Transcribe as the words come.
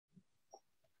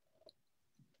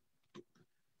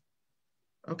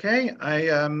Okay,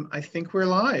 I think we're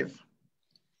live.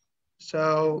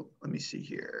 So let me see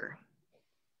here.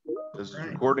 This is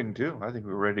recording too. I think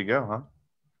we're ready to go, huh?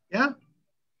 Yeah.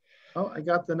 Oh, I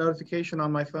got the notification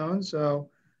on my phone. So,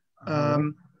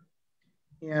 and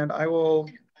I will,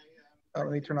 let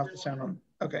me turn off the sound on.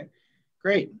 Okay,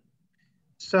 great.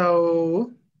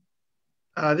 So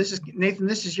this is Nathan,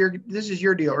 this is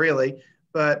your deal really,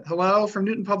 but hello from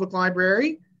Newton Public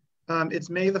Library. It's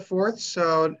May the 4th.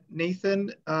 So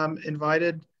Nathan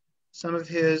invited some of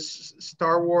his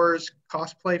Star Wars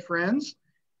cosplay friends.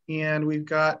 And we've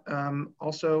got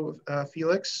also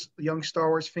Felix, a young Star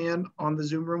Wars fan, on the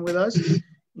Zoom room with us.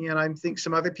 And I think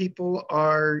some other people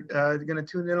are going to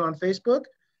tune in on Facebook.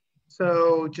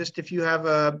 So just if you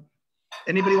have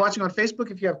anybody watching on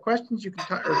Facebook, if you have questions you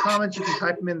can or comments, you can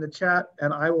type them in the chat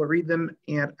and I will read them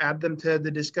and add them to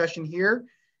the discussion here.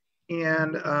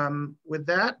 And with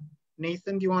that,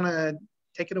 Nathan, do you want to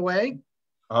take it away?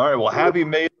 All right. Well, happy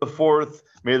May the 4th.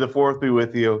 May the 4th be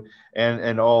with you,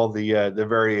 and all the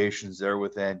variations there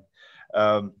within.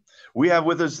 We have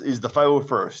with us is the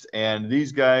 501st, and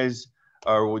these guys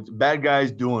are bad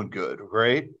guys doing good,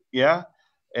 right? Yeah,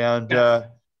 and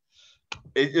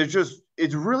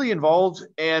it's really involved,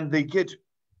 and they get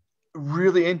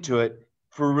really into it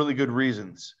for really good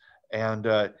reasons. And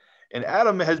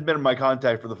Adam has been my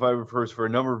contact for the 501st for a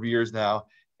number of years now,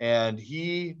 and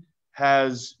he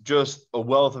has just a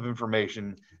wealth of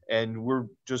information, and we're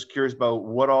just curious about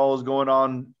what all is going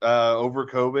on over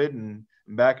COVID and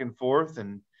back and forth.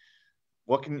 And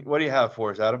what do you have for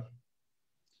us, Adam?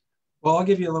 Well, I'll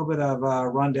give you a little bit of a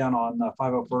rundown on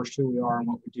 501st, who we are and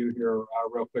what we do here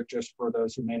real quick, just for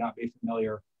those who may not be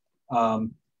familiar.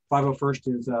 501st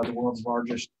is the world's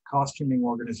largest costuming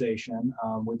organization.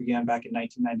 We began back in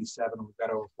 1997. We've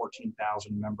got over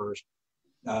 14,000 members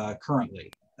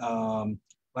currently.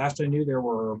 Last I knew, there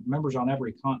were members on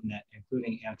every continent,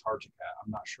 including Antarctica. I'm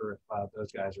not sure if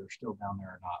those guys are still down there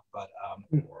or not,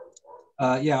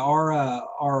 but yeah,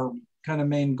 our kind of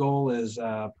main goal is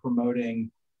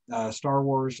promoting Star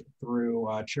Wars through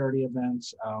charity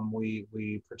events.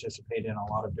 We participate in a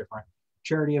lot of different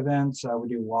charity events. We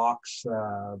do walks,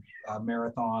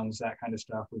 marathons, that kind of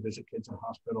stuff. We visit kids in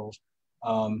hospitals,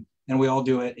 and we all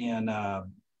do it in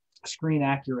screen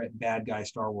accurate bad guy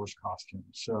Star Wars costumes.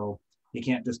 So you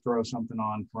can't just throw something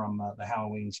on from the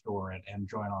Halloween store and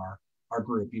join our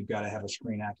group. You've got to have a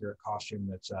screen accurate costume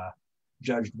that's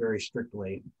judged very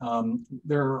strictly.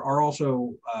 There are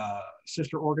also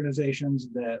sister organizations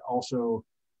that also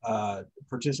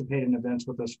participate in events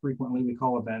with us frequently. We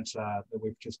call events that we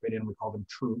participate in, we call them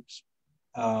troops.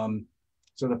 So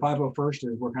the 501st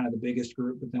is, we're kind of the biggest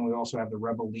group, but then we also have the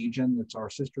Rebel Legion, that's our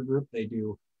sister group. They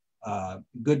do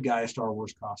good guy Star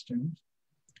Wars costumes.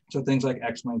 So things like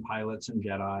X-Wing pilots and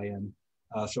Jedi and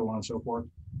so on and so forth.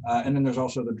 And then there's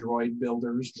also the droid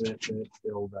builders that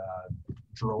build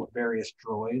various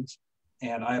droids.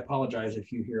 And I apologize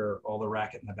if you hear all the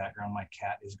racket in the background. My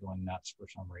cat is going nuts for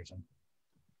some reason.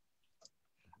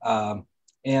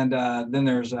 Then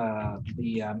there's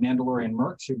the Mandalorian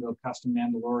Mercs, who build custom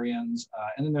Mandalorians.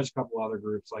 And then there's a couple other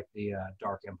groups like the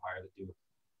Dark Empire that do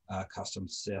custom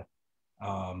Sith.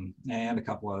 And a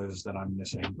couple others that I'm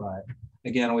missing. But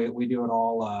again, we do it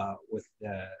all with,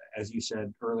 as you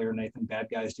said earlier, Nathan, bad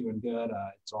guys doing good.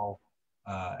 It's all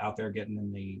out there getting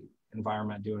in the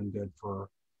environment, doing good for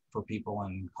people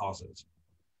and causes.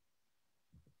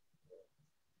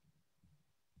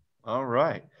 All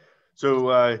right.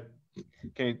 So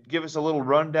can you give us a little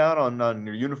rundown on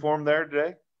your uniform there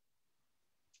today?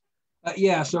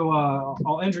 Yeah, so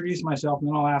I'll introduce myself and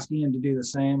then I'll ask Ian to do the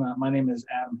same. My name is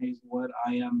Adam Hazelwood.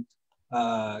 I am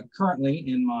currently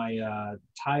in my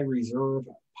TIE Reserve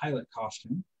pilot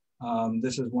costume.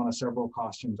 This is one of several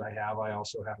costumes I have. I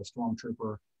also have a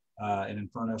Stormtrooper, an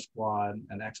Inferno Squad,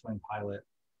 an X-Wing pilot.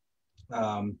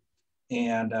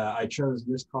 I chose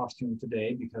this costume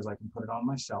today because I can put it on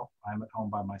myself. I'm at home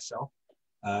by myself.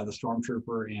 The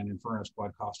Stormtrooper and Inferno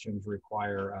Squad costumes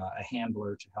require a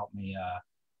handler to help me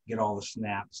get all the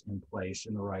snaps in place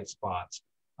in the right spots.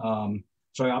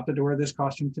 So I opted to wear this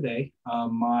costume today.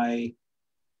 My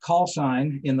call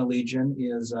sign in the Legion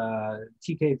is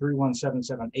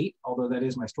TK31778, although that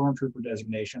is my Stormtrooper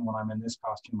designation. When I'm in this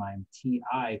costume, I'm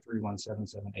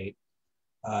TI31778.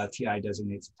 TI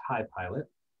designates a TIE pilot.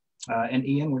 And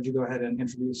Ian, would you go ahead and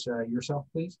introduce yourself,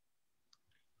 please?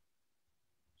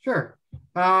 Sure.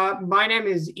 My name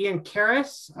is Ian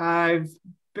Karras. I've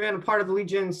been a part of the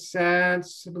Legion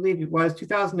since, I believe it was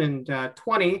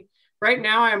 2020. Right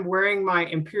now, I'm wearing my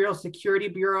Imperial Security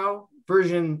Bureau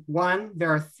version 1.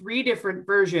 There are 3 different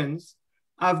versions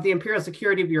of the Imperial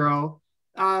Security Bureau.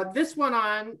 This one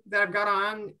on that I've got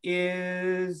on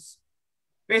is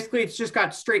basically it's just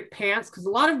got straight pants, because a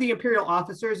lot of the Imperial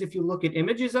officers, if you look at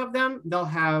images of them, they'll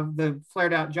have the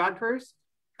flared out jodhpurs.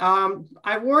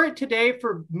 I wore it today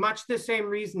for much the same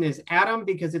reason as Adam,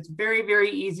 because it's very,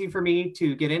 very easy for me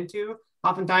to get into.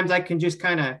 Oftentimes I can just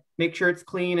kind of make sure it's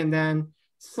clean and then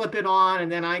slip it on,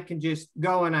 and then I can just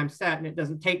go and I'm set, and it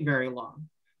doesn't take very long.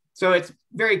 So it's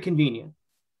very convenient.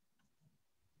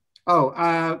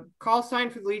 Oh, call sign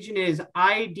for the Legion is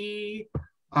ID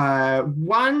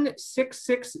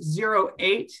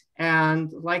 16608.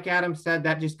 And like Adam said,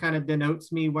 that just kind of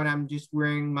denotes me when I'm just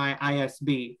wearing my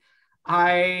ISB.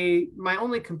 My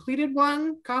only completed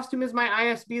costume is my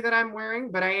ISB that I'm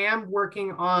wearing, but I am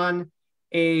working on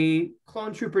a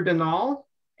clone trooper Denal,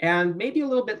 and maybe a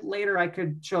little bit later I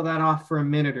could show that off for a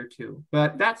minute or two,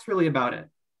 but that's really about it.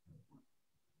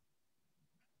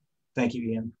 Thank you,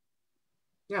 Ian.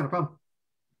 Yeah, no problem.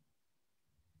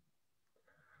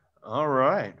 All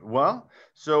right. Well,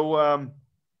 so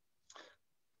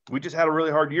we just had a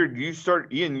really hard year.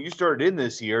 Ian, you started in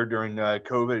this year during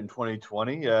COVID in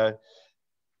 2020.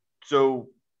 So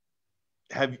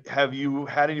have you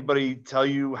had anybody tell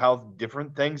you how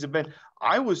different things have been?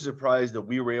 I was surprised that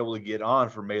we were able to get on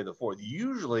for May the 4th.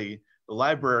 Usually the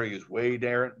library is way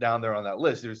down there on that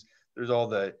list. There's all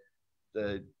the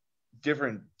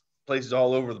different places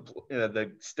all over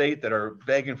the state that are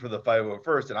begging for the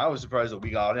 501st. And I was surprised that we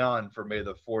got on for May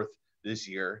the 4th this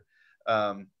year.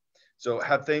 So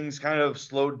have things kind of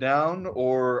slowed down,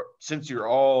 or since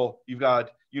you've got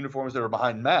uniforms that are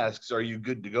behind masks, are you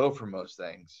good to go for most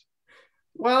things?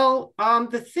 Well,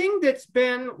 the thing that's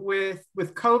been with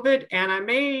COVID, and I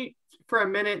may for a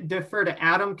minute defer to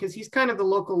Adam because he's kind of the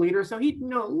local leader, so he'd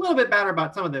know a little bit better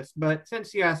about some of this. But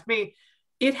since you asked me,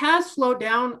 it has slowed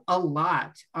down a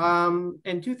lot.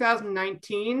 In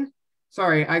 2019,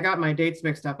 sorry, I got my dates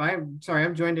mixed up. I'm sorry,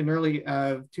 I'm joined in early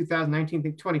 2019. I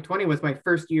think 2020 was my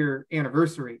first year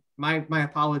anniversary. My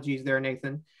apologies there,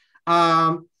 Nathan.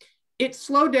 It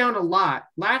slowed down a lot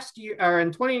last year, or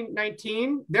in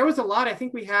 2019. There was a lot. I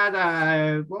think we had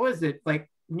what was it, like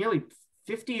nearly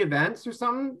 50 events or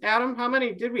something. Adam, how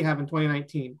many did we have in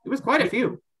 2019? It was quite a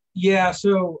few. Yeah.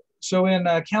 So in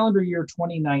calendar year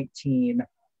 2019,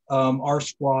 our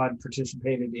squad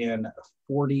participated in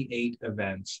 48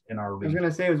 events in our region. I was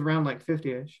going to say it was around like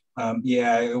 50-ish.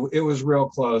 Yeah, it was real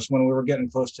close. When we were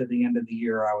getting close to the end of the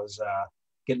year, I was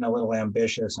getting a little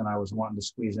ambitious, and I was wanting to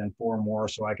squeeze in 4 more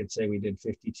so I could say we did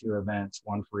 52 events,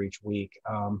 1 for each week.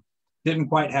 Didn't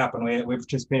quite happen. We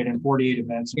participated in 48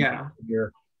 events in the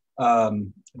year.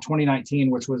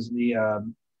 2019, which was the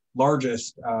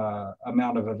largest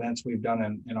amount of events we've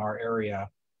done in our area,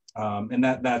 and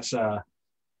that's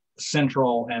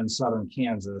central and southern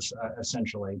Kansas,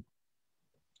 essentially.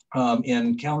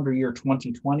 In calendar year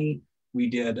 2020, we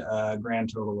did a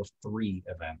grand total of 3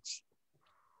 events.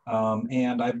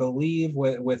 And I believe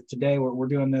with today, we're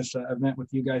doing this event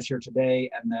with you guys here today.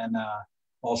 And then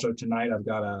also tonight, I've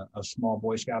got a small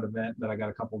Boy Scout event that I got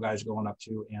a couple guys going up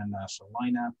to in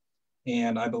Salina.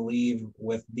 And I believe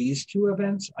with these 2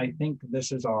 events, I think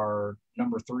this is our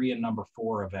number 3 and number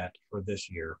 4 event for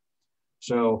this year.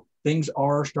 So things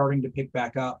are starting to pick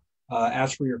back up.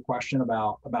 As for your question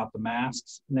about the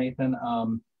masks, Nathan,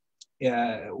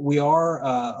 we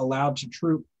are allowed to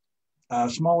troop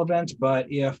small events, but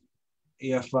if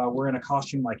we're in a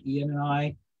costume like Ian and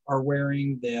I are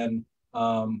wearing, then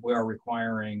we are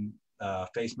requiring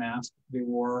face mask to be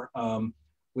wore.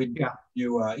 We'd do,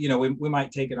 we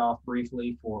might take it off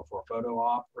briefly for a photo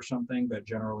op or something, but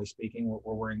generally speaking,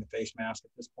 we're wearing the face mask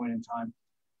at this point in time.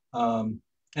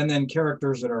 And then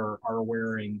characters that are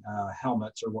wearing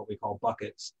helmets, or what we call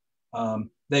buckets,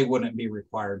 they wouldn't be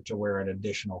required to wear an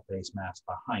additional face mask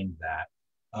behind that.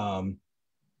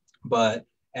 But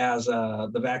as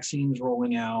the vaccine's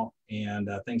rolling out and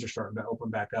things are starting to open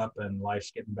back up and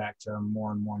life's getting back to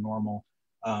more and more normal,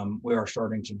 we are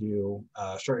starting to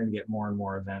get more and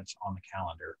more events on the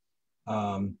calendar.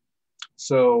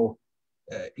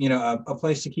 A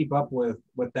place to keep up with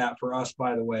that for us,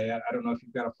 by the way, I don't know if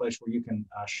you've got a place where you can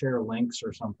share links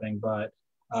or something, but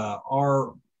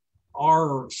our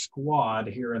squad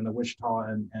here in the Wichita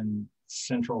and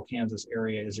central Kansas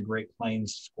area is a Great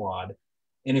Plains squad.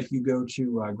 And if you go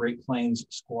to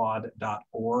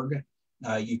greatplainssquad.org,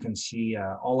 you can see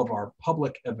all of our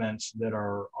public events that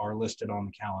are listed on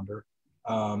the calendar,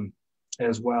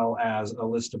 as well as a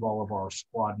list of all of our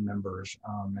squad members.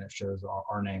 And it shows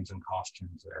our names and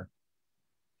costumes there.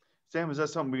 Sam, is that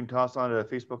something we can toss on to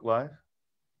Facebook Live?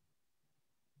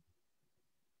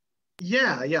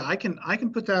 Yeah, I can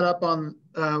put that up on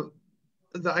I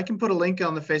can put a link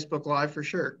on the Facebook Live for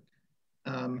sure.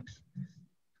 Yeah,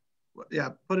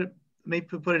 put it. Maybe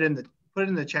put it in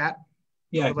the chat.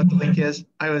 Yeah. What the link is.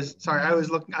 I was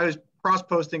cross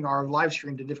posting our live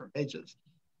stream to different pages.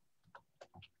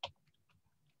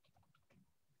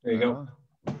 There you go.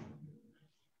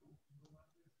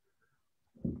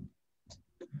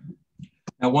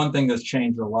 Now, one thing that's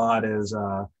changed a lot is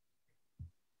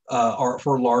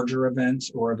for larger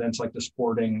events or events like the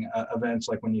sporting events,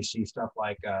 like when you see stuff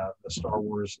like the Star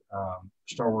Wars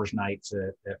nights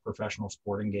at professional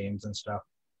sporting games and stuff.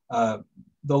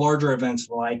 The larger events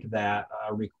like that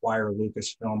require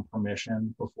Lucasfilm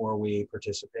permission before we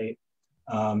participate.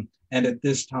 And at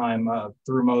this time,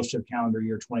 through most of calendar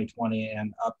year 2020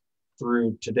 and up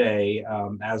through today,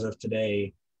 as of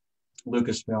today,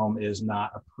 Lucasfilm is not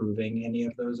approving any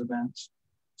of those events.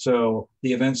 So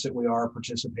the events that we are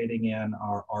participating in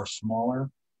are smaller.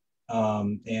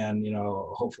 And,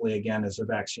 hopefully, again, as the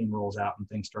vaccine rolls out and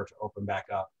things start to open back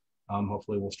up,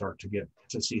 hopefully we'll start to get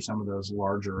to see some of those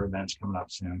larger events coming up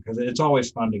soon. Because it's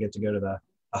always fun to get to go to the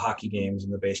hockey games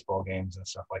and the baseball games and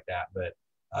stuff like that. But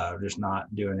just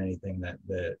not doing anything that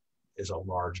is a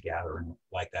large gathering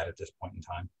like that at this point in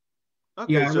time.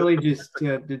 Okay, yeah, so really just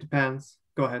it depends.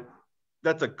 Go ahead.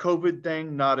 That's a COVID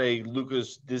thing, not a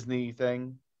Lucas Disney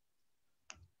thing.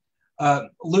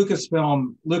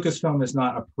 Lucasfilm is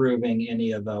not approving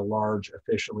any of the large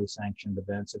officially sanctioned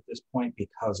events at this point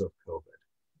because of COVID.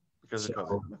 Because of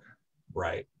COVID.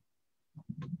 Right.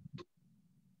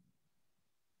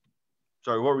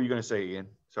 Sorry, what were you going to say, Ian?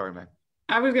 Sorry, man.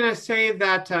 I was going to say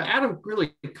that Adam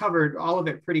really covered all of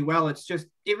it pretty well. It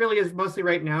really is mostly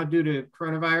right now due to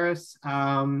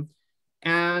coronavirus.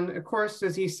 And of course,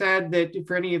 as he said, that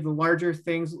for any of the larger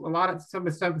things, some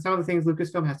of the things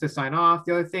Lucasfilm has to sign off.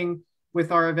 The other thing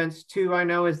with our events too, I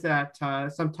know, is that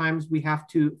sometimes we have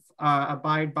to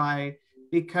abide by,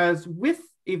 because with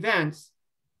events,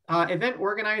 event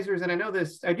organizers, and I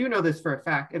do know this for a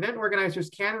fact, event organizers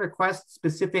can request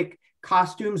specific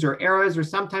costumes or eras, or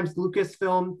sometimes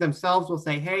Lucasfilm themselves will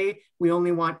say, hey, we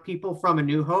only want people from A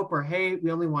New Hope, or hey,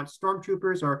 we only want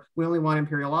stormtroopers, or we only want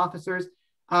Imperial officers.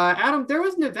 Adam, there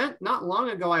was an event not long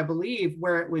ago, I believe,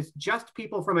 where it was just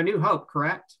people from A New Hope,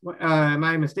 correct? Am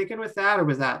I mistaken with that, or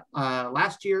was that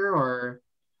last year? Or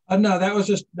no, that was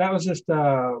just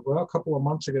a couple of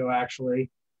months ago,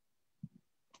 actually.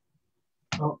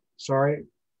 Oh, sorry.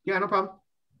 Yeah, no problem.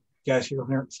 You guys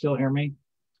still hear me?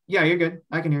 Yeah, you're good.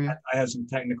 I can hear you. I had some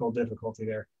technical difficulty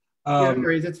there. Yeah, no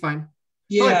worries. It's fine.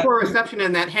 Yeah. Probably poor reception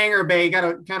in that hangar bay.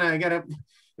 Gotta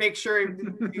make sure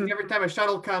every time a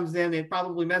shuttle comes in, it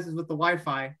probably messes with the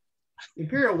Wi-Fi.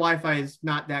 Imperial Wi-Fi is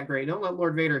not that great. Don't let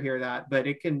Lord Vader hear that, but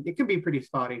it can be pretty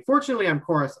spotty. Fortunately, I'm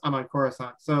on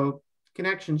Coruscant, so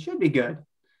connection should be good.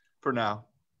 For now.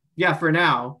 Yeah, for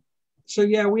now. So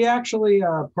yeah, we actually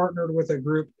partnered with a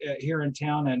group here in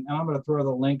town, and I'm going to throw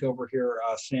the link over here,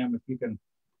 Sam, if you can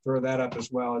throw that up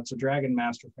as well. It's a Dragon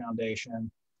Master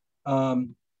Foundation.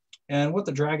 And what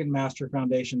the Dragon Master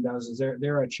Foundation does is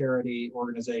they're a charity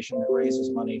organization that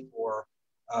raises money for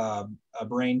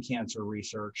brain cancer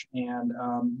research. And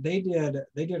they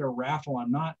did a raffle.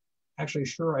 I'm not actually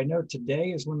sure. I know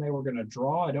today is when they were going to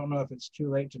draw. I don't know if it's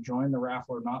too late to join the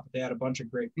raffle or not, but they had a bunch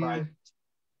of great prizes.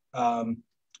 And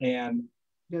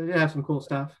yeah, they did have some cool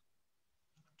stuff.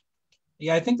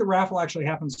 Yeah, I think the raffle actually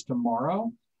happens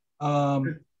tomorrow.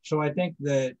 So I think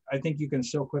you can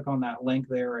still click on that link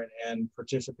there and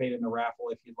participate in the raffle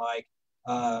if you'd like.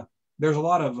 There's a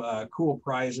lot of cool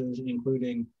prizes,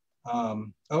 including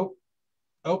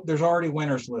there's already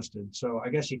winners listed. So I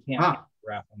guess you can't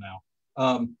raffle now.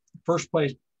 First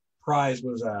place prize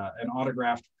was an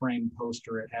autographed framed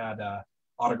poster. It had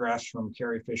autographs from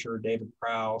Carrie Fisher, David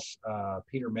Prowse,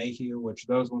 Peter Mayhew, which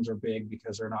those ones are big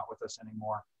because they're not with us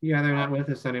anymore. Yeah, they're not with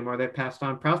us anymore. They passed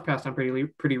on. Prowse passed on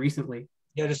pretty recently.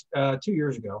 Yeah, just 2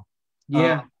 years ago.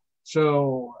 Yeah.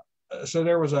 So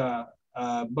there was a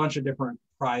bunch of different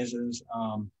prizes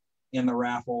in the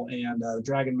raffle, and the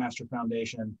Dragon Master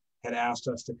Foundation had asked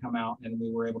us to come out, and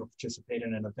we were able to participate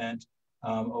in an event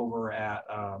over at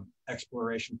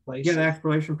Exploration Place. Yeah, the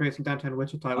Exploration Place in downtown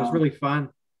Wichita. It was really fun.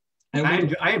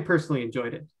 And I personally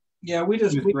enjoyed it. Yeah, we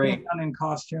came down in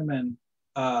costume, and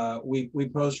we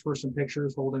posed for some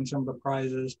pictures holding some of the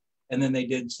prizes, and then they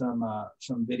did some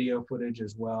video footage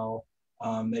as well.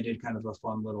 They did kind of a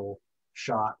fun little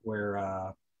shot where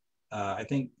I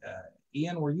think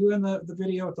Ian, were you in the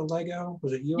video with the Lego?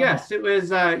 Was it you? Yes, it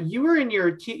was. You were in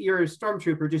your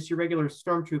stormtrooper, just your regular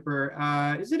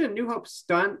stormtrooper. Is it a New Hope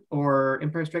stunt or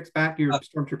Empire Strikes Back? Your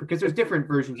stormtrooper, because there's different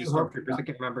versions of stormtroopers. I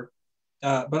can't remember.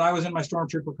 But I was in my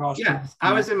stormtrooper costume. Yes,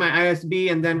 I was in my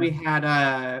ISB, and then we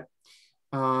had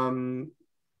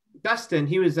Dustin,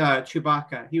 he was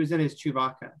Chewbacca. He was in his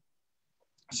Chewbacca.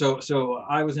 So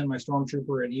I was in my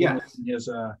stormtrooper, and Ian Yes. was in his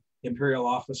Imperial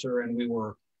officer, and we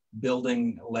were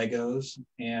building Legos,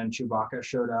 and Chewbacca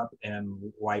showed up and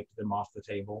wiped them off the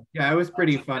table. Yeah, it was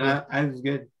pretty fun. I was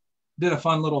good. Did a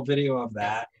fun little video of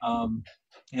that.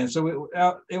 And so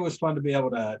it was fun to be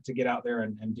able to get out there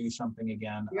and do something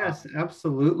again. Yes,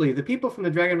 absolutely. The people from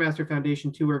the Dragon Master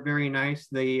Foundation too were very nice.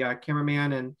 The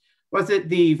cameraman and was it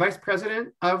the vice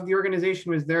president of the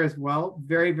organization was there as well.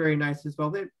 Very, very nice as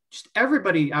well. Just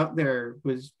everybody out there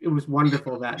it was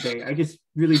wonderful that day. I just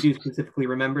really do specifically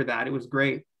remember that. It was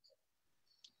great.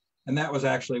 And that was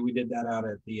actually, we did that out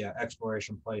at the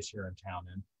Exploration Place here in town.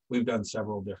 And we've done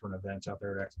several different events out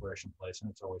there at Exploration Place, and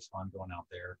it's always fun going out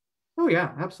there. Oh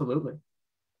yeah, absolutely.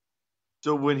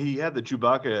 So when he had the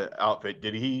Chewbacca outfit,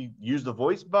 did he use the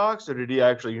voice box, or did he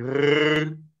actually,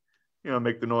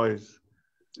 make the noise?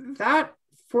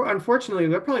 Unfortunately,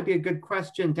 that'd probably be a good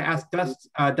question to ask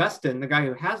Dustin, the guy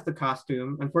who has the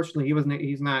costume. Unfortunately,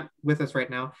 he's not with us right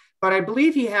now, but I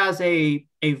believe he has a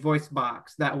voice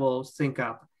box that will sync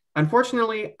up.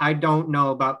 Unfortunately, I don't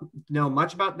know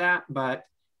much about that, but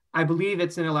I believe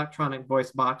it's an electronic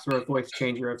voice box or a voice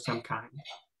changer of some kind.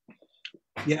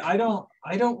 Yeah, I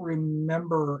don't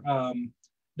remember.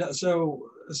 So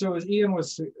as Ian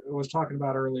was talking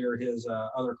about earlier, his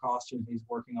other costume he's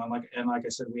working on, like I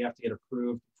said, we have to get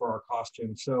approved for our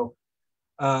costume. So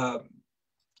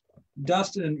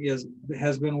Dustin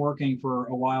has been working for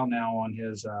a while now on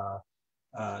his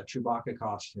Chewbacca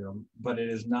costume, but it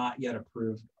is not yet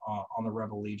approved on the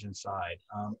Rebel Legion side.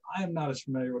 I am not as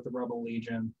familiar with the Rebel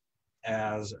Legion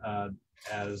as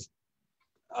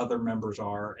other members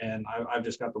are, and I've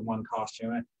just got the one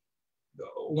costume.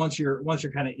 Once you're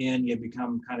kind of in, you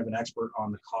become kind of an expert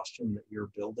on the costume that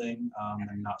you're building,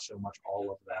 and not so much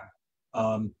all of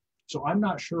them. So I'm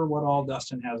not sure what all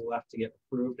Dustin has left to get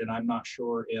approved, and I'm not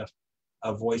sure if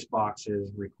a voice box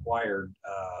is required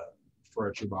for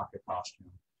a Chewbacca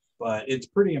costume. But it's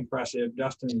pretty impressive.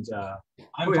 Dustin's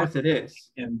Yes, it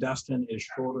is. And Dustin is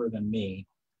shorter than me,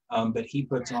 but he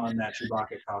puts on that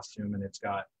Chewbacca costume, and it's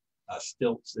got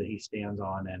stilts that he stands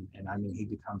on, and I mean, he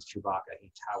becomes Chewbacca. He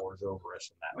towers over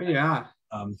us in that way. Yeah.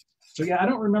 So yeah, I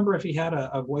don't remember if he had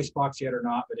a voice box yet or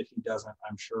not, but if he doesn't,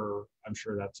 I'm sure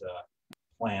that's a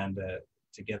plan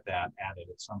to get that added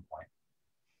at some point.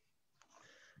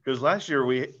 Because last year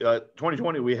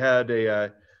 2020, we had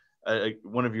a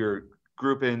one of your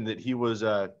group in that he was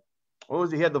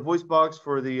he had the voice box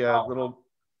for the little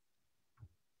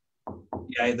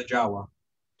the Jawa.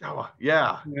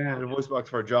 Yeah, the voice box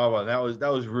for Jawa.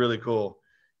 That was really cool.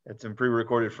 Had some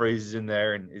pre-recorded phrases in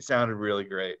there, and it sounded really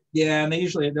great. Yeah, and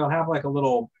they'll have like a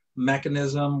little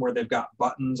mechanism where they've got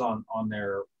buttons on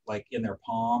their, like, in their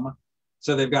palm.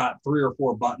 So they've got 3 or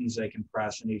 4 buttons they can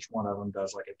press, and each one of them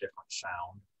does like a different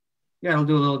sound. Yeah, it'll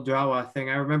do a little Jawa thing.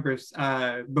 I remember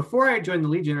before I joined the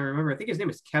Legion, I think his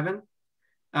name is Kevin,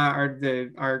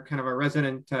 our kind of a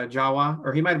resident Jawa,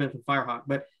 or he might have been from Firehawk,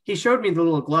 but he showed me the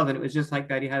little glove, and it was just like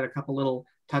that. He had a couple little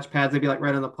touch pads. They'd be like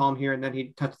right on the palm here, and then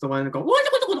he'd touch the one and go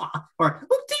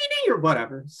or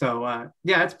whatever. So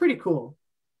yeah, it's pretty cool.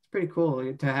 It's pretty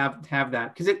cool to have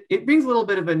that, because it brings a little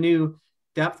bit of a new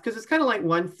depth, because it's kind of like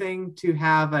one thing to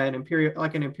have an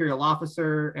imperial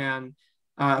officer, and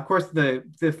of course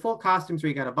the full costumes where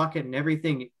you got a bucket and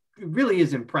everything. It really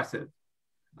is impressive.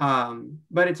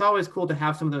 But it's always cool to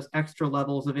have some of those extra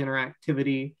levels of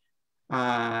interactivity.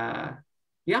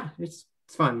 Yeah, it's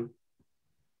fun.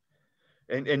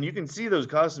 And you can see those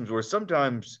costumes where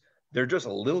sometimes they're just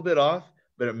a little bit off,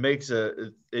 but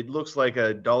it looks like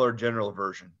a Dollar General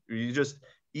version. You just,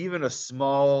 even a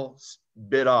small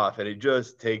bit off, and it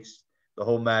just takes the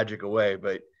whole magic away.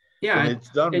 But yeah, it's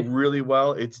done really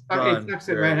well. It sucks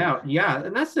it right out. Yeah,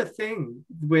 and that's the thing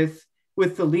with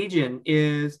the Legion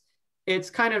is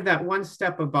it's kind of that one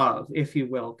step above, if you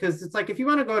will, because it's like if you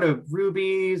want to go to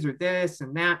Rubies or this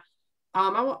and that,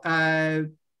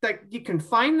 like you can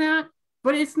find that,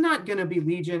 but it's not going to be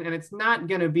Legion, and it's not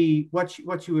going to be what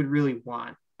you would really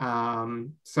want.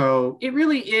 So it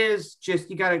really is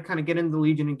just, you got to kind of get into the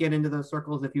Legion and get into those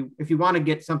circles if you want to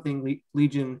get something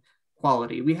Legion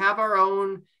quality. We have our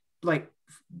own like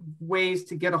ways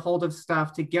to get a hold of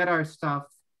stuff, to get our stuff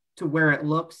to where it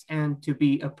looks and to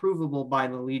be approvable by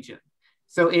the Legion.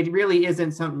 So it really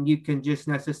isn't something you can just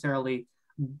necessarily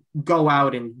go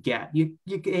out and get. You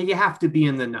have to be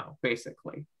in the know,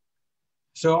 basically.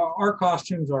 So our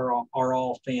costumes are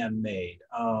all fan made.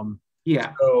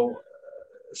 Yeah.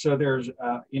 So there's,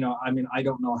 I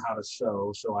don't know how to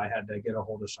sew, so I had to get a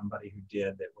hold of somebody who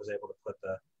did, that was able to put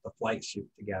the flight suit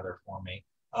together for me.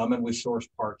 And we sourced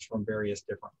parts from various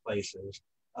different places.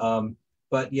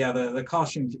 But yeah, the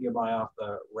costumes that you buy off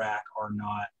the rack are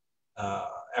not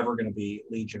ever going to be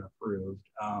Legion approved.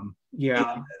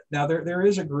 Yeah. Now there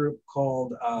is a group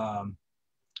called I'm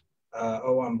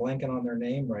blanking on their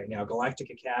name right now, Galactic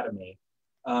Academy.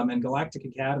 And Galactic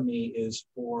Academy is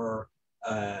for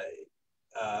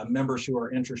members who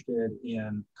are interested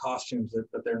in costumes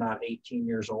that they're not 18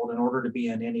 years old. In order to be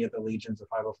in any of the legions, the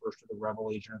 501st or the Rebel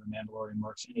Legion or the Mandalorian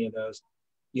Mercs, any of those,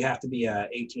 you have to be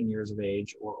 18 years of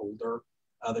age or older.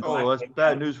 That's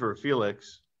bad news for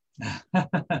Felix.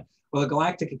 Well, the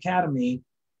Galactic Academy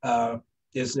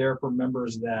is there for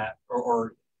members that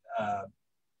or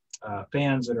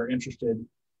fans that are interested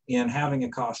in having a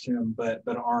costume but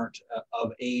aren't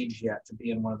of age yet to be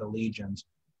in one of the legions.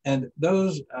 And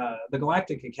those the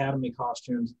Galactic Academy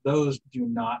costumes, those do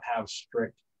not have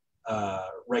strict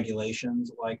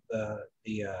regulations like the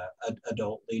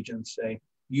adult legions say.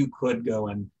 You could go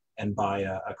and buy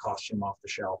a costume off the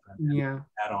shelf and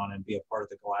add on and be a part of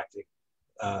the Galactic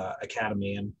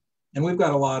Academy. And we've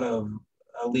got a lot of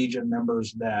Legion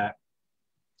members that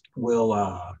will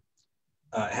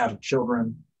have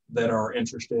children that are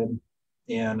interested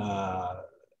in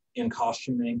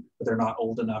costuming, but they're not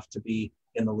old enough to be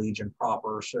in the Legion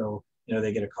proper. So,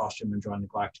 they get a costume and join the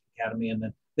Galactic Academy, and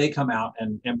then they come out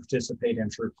and participate in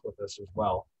troops with us as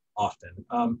well, often.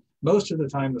 Most of the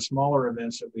time, the smaller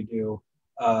events that we do,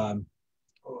 we'll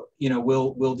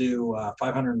do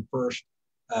 501st,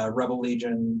 Rebel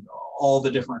Legion, all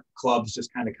the different clubs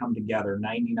just kind of come together.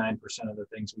 99% of the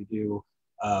things we do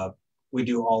all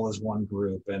as one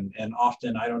group, and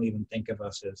often I don't even think of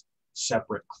us as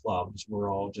separate clubs.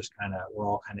 We're all kind of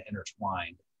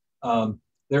intertwined.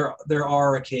 There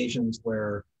are occasions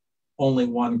where only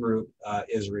one group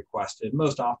is requested.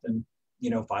 Most often,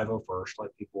 501st,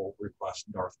 like people request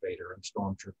Darth Vader and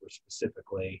Stormtroopers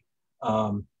specifically.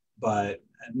 But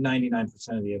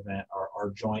 99% of the event are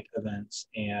joint events,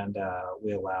 and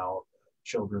we allow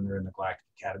children that are in the Galactic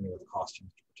Academy with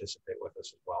costumes to participate with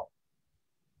us as well.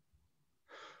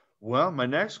 Well, my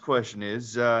next question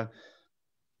is,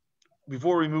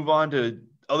 before we move on to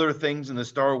other things in the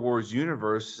Star Wars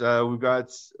universe, we've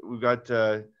got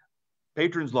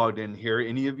patrons logged in here.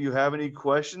 Any of you have any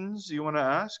questions you want to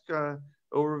ask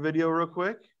over video real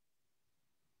quick?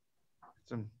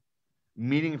 Some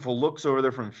meaningful looks over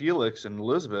there from Felix and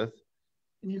Elizabeth.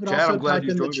 And you can Chad, also I'm glad type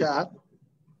you in the joined chat.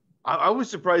 I was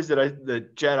surprised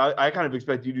that Chad, I kind of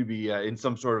expect you to be in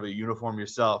some sort of a uniform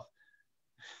yourself.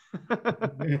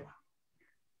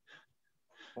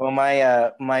 Well,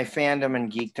 my fandom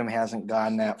and geekdom hasn't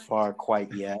gone that far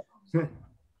quite yet,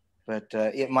 but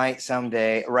it might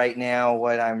someday. Right now,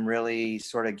 what I'm really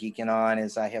sort of geeking on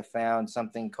is I have found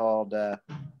something called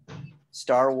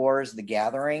Star Wars: The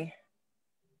Gathering,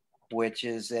 which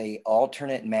is a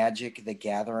alternate Magic: The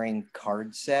Gathering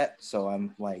card set. So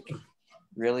I'm like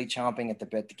really chomping at the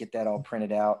bit to get that all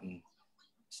printed out and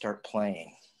start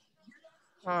playing.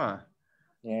 Huh.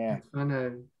 Yeah.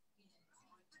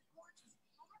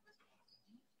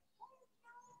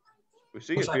 We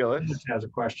see you, Felix. Has a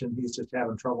question. He's just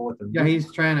having trouble with him. Yeah,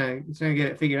 he's trying to get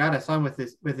it figured out. I saw him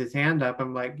with his hand up.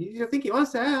 I'm like, I think he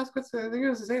wants to ask. I think he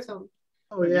wants to say something.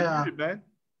 Oh yeah. Muted, man.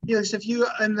 Yes, if you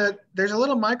there's a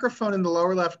little microphone in the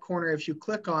lower left corner. If you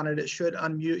click on it, it should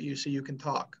unmute you so you can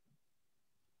talk.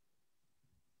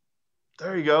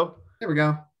 There you go. There we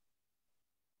go.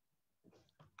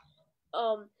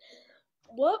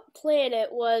 What planet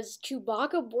was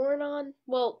Chewbacca born on?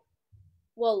 Well,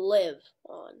 live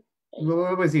on.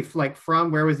 What was he like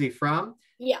from? Where was he from?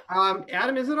 Yeah.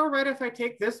 Adam, is it all right if I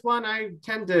take this one? I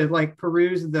tend to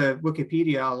peruse the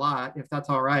Wikipedia a lot, if that's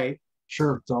all right.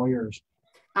 Sure, it's all yours.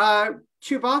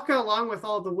 Chewbacca, along with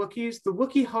all the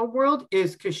Wookiee homeworld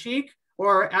is Kashyyyk,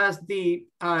 or as the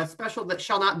special that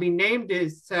shall not be named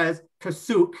says,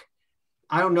 Kasuk.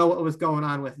 I don't know what was going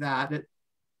on with that.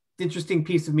 Interesting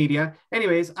piece of media.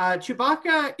 Anyways,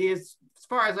 Chewbacca is, as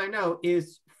far as I know,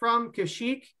 is from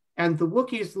Kashyyyk, and the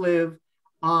Wookiees live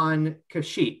on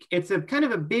Kashyyyk. It's a kind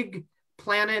of a big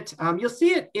planet. You'll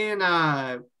see it in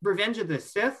Revenge of the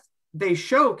Sith. They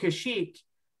show Kashyyyk,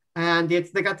 and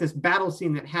they got this battle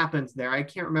scene that happens there. I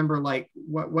can't remember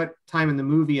what time in the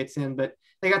movie it's in, but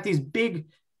they got these big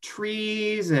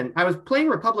trees. And I was playing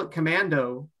Republic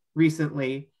Commando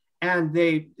recently, and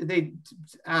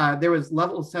there was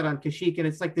levels set on Kashyyyk, and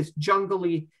it's like this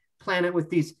jungly planet with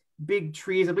these big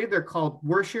trees. I believe they're called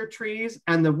Worshir trees,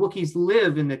 and the Wookiees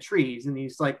live in the trees in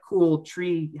these cool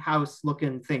tree house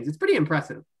looking things. It's pretty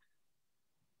impressive.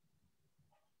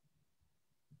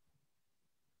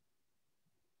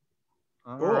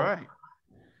 All Cool. right.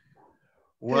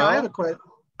 Well, yeah, I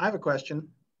have a question.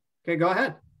 Okay, go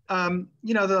ahead. The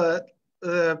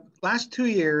the last 2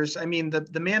 years, I mean, the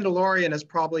Mandalorian has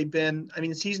probably been, I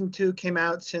mean, season 2 came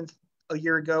out since a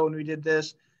year ago when we did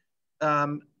this.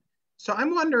 So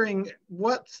I'm wondering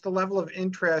what's the level of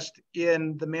interest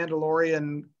in the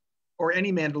Mandalorian or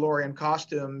any Mandalorian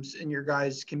costumes in your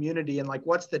guys' community, and like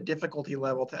what's the difficulty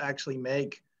level to actually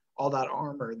make all that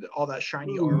armor, all that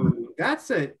shiny armor? That's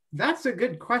a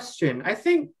good question. I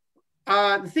think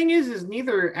the thing is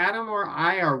neither Adam or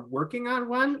I are working on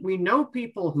one. We know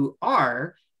people who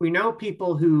are. We know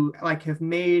people who like have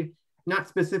made, not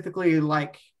specifically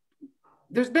like,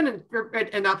 there's been an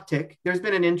uptick. There's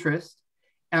been an interest,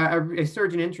 a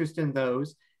surge in interest in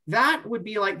those. That would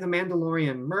be like the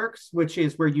Mandalorian mercs, which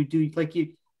is where you do like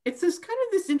you. It's this kind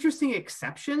of this interesting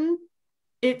exception.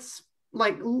 It's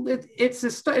like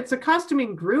it's a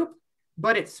costuming group,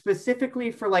 but it's specifically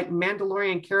for like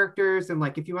Mandalorian characters, and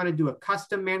like if you want to do a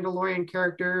custom Mandalorian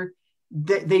character,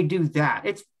 they do that.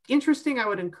 It's interesting. I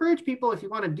would encourage people, if you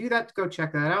want to do that, to go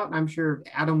check that out. I'm sure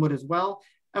Adam would as well.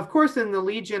 Of course, in the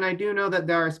Legion, I do know that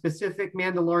there are specific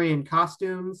Mandalorian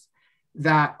costumes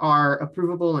that are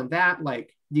approvable in that.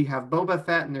 Like you have Boba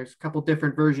Fett, and there's a couple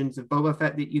different versions of Boba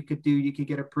Fett that you could do. You could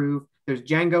get approved. There's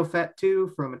Jango Fett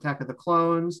too from Attack of the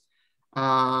Clones.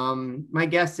 My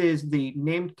guess is the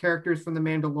named characters from the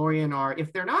Mandalorian are,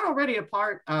 if they're not already a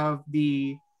part of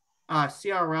the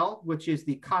CRL, which is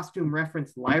the Costume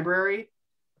Reference Library,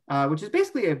 which is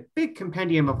basically a big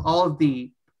compendium of all of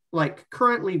the like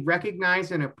currently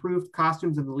recognized and approved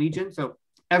costumes of the Legion. So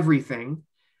everything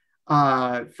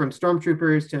from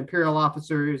stormtroopers to Imperial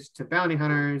officers to bounty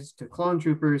hunters to clone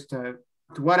troopers to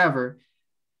whatever.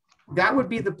 That would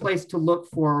be the place to look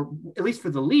for, at least for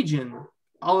the Legion,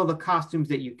 all of the costumes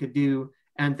that you could do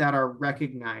and that are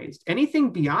recognized.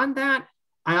 Anything beyond that,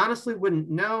 I honestly wouldn't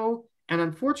know. And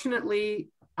unfortunately,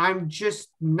 I'm just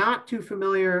not too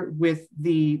familiar with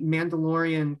the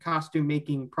Mandalorian costume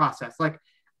making process. Like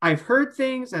I've heard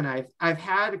things and I've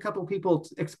had a couple people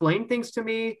explain things to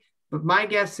me, but my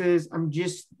guess is I'm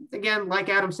just, again, like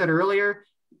Adam said earlier,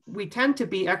 we tend to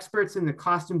be experts in the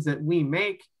costumes that we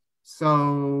make.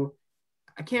 So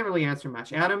I can't really answer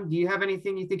much. Adam, do you have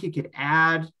anything you think you could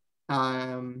add?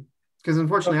 Because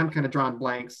unfortunately, I'm kind of drawing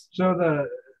blanks. So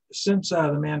since the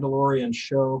Mandalorian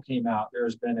show came out,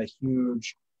 there's been a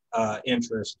huge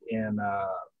interest in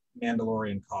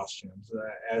Mandalorian costumes.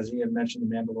 As Ian mentioned,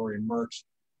 the Mandalorian mercs,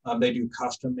 they do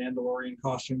custom Mandalorian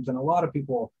costumes, and a lot of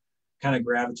people kind of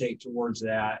gravitate towards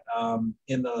that.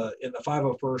 In the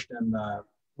 501st and the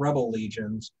Rebel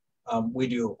Legions, we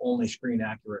do only screen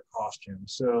accurate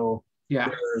costumes. So yeah,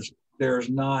 there's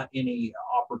not any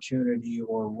opportunity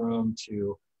or room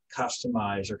to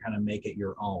customize or kind of make it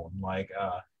your own. Like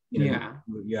you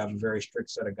have a very strict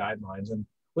set of guidelines. And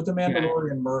with the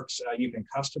Mandalorian mercs, you can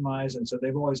customize, and so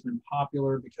they've always been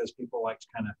popular because people like to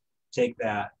kind of take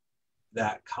that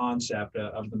concept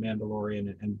of the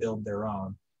Mandalorian and build their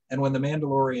own. And when the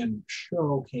Mandalorian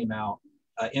show came out,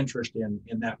 interest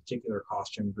in that particular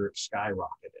costume group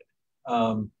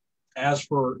skyrocketed. As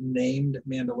for named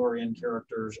Mandalorian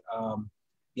characters,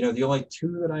 the only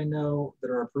two that I know that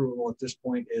are approvable at this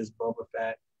point is Boba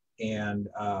Fett and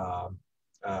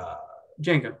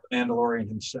Jango. Mandalorian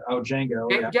himself. Oh,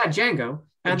 Jango. Yeah, Jango.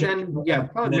 And then,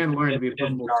 probably Mandalorian to be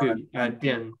approvable too.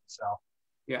 Din. So,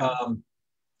 yeah.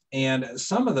 And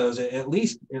some of those, at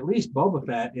least Boba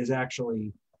Fett is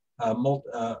actually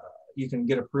you can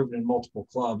get approved in multiple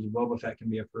clubs. Boba Fett can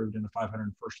be approved in the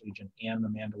 501st Legion and the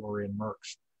Mandalorian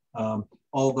mercs.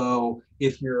 Although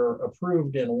if you're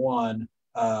approved in one,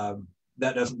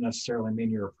 that doesn't necessarily mean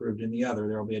you're approved in the other.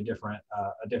 There will be a different.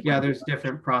 There's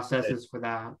different processes for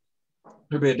that.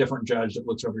 There'll be a different judge that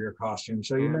looks over your costume.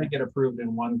 So you may get approved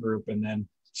in one group and then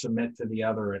submit to the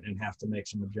other and have to make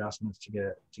some adjustments to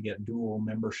get dual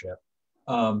membership.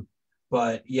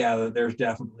 But yeah, there's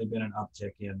definitely been an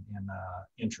uptick in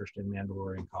interest in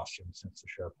Mandalorian costumes since the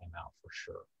show came out, for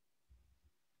sure.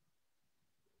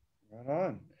 Right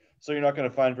on. So you're not going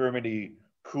to find very many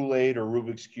Kool-Aid or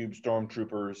Rubik's Cube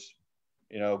stormtroopers,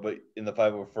 but in the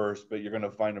 501st, but you're going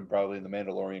to find them probably in the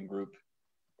Mandalorian group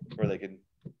where they can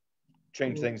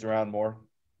change things around more.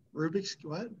 Rubik's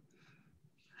what?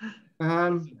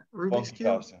 Rubik's Cube.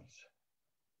 Costumes.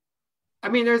 I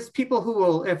mean, there's people who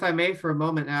will, if I may for a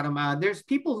moment, Adam, there's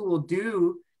people who will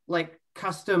do like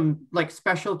custom, like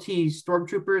specialty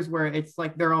stormtroopers where it's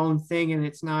like their own thing and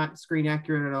it's not screen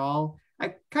accurate at all.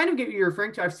 I kind of get what you're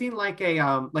referring to. I've seen like a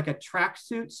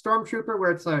tracksuit stormtrooper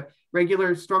where it's a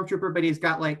regular stormtrooper, but he's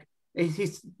got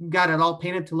it all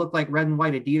painted to look like red and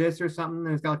white Adidas or something.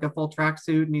 And he's got like a full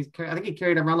tracksuit, and I think he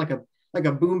carried around like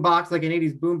a boom box, like an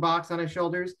 80s boom box on his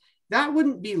shoulders. That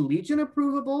wouldn't be Legion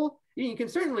approvable, You can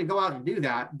certainly go out and do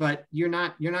that, but you're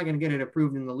not going to get it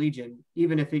approved in the Legion,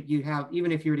 even if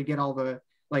even if you were to get all the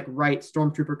like right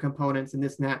stormtrooper components and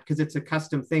this and that, because it's a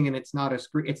custom thing and it's not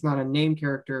a name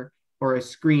character or a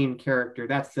screen character.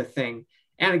 That's the thing.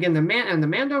 And again, the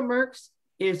Mando Mercs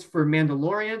is for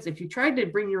Mandalorians. If you tried to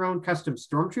bring your own custom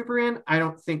stormtrooper in, I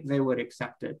don't think they would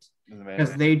accept it,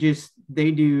 because they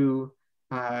do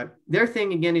their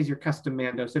thing again is your custom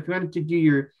Mando. So if you wanted to do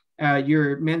your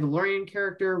Mandalorian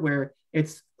character where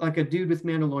it's like a dude with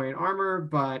Mandalorian armor,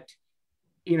 but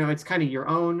it's kind of your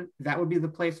own, that would be the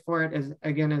place for it.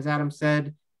 As Adam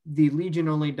said, the Legion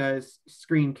only does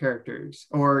screen characters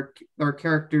or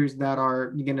characters that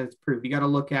are going to prove. You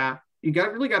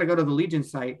really got to go to the Legion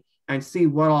site and see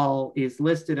what all is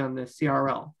listed on the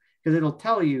CRL, because it'll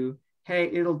tell you,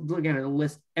 hey, it'll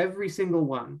list every single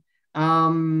one.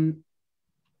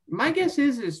 My guess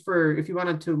is for if you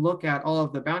wanted to look at all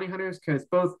of the bounty hunters, because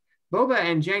both Boba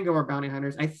and Jango are bounty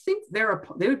hunters. I think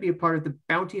they would be a part of the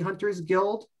Bounty Hunters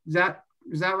Guild. Is that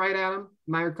right, Adam?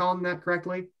 Am I recalling that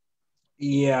correctly?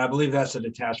 Yeah, I believe that's a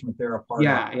detachment they're a part of.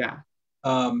 Yeah.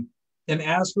 And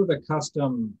as for the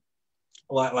custom,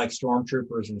 like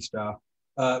stormtroopers and stuff,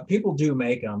 people do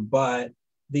make them, but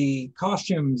the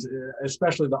costumes,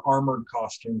 especially the armored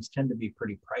costumes, tend to be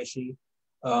pretty pricey.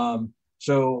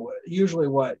 So usually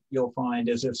what you'll find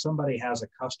is if somebody has a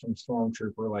custom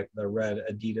stormtrooper, like the red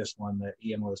Adidas one that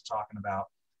Ian was talking about,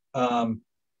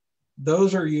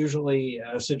 those are usually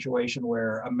a situation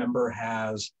where a member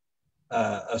has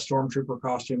a stormtrooper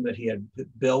costume that he had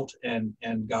built and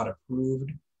got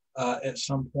approved at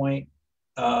some point.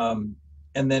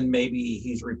 And then maybe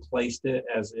he's replaced it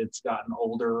as it's gotten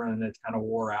older and it's kind of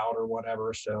wore out or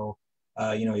whatever. So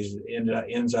he's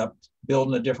ends up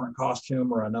building a different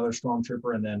costume or another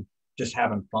stormtrooper and then just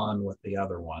having fun with the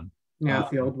other one. Yeah,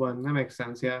 the old one. That makes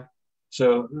sense. Yeah.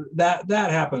 So that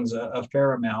happens a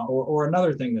fair amount. Or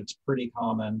another thing that's pretty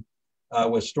common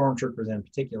with stormtroopers in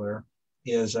particular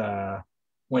is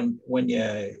when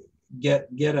you get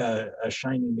a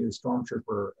shiny new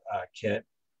stormtrooper kit,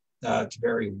 it's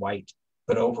very white.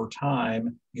 But over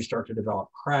time, you start to develop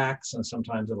cracks, and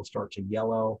sometimes it'll start to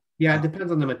yellow. Yeah, it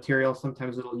depends on the material.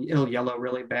 Sometimes it'll yellow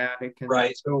really bad. It can,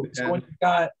 right. So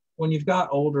when you've got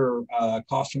older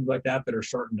costumes like that are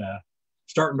starting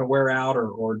to wear out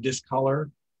or discolor,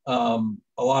 a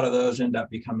lot of those end up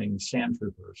becoming sand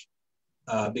troopers,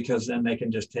 because then they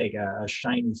can just take a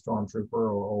shiny stormtrooper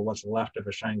or what's left of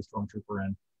a shiny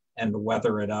stormtrooper and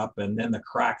weather it up, and then the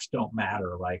cracks don't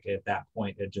matter. Like at that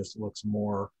point, it just looks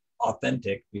more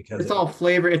authentic because it's all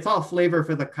flavor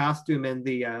for the costume and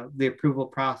the approval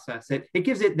process. It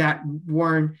gives it that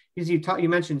worn, because you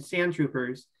mentioned sand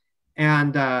troopers,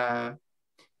 and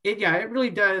it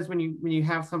really does when you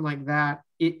have something like that.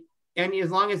 And as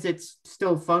long as it's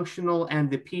still functional and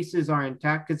the pieces are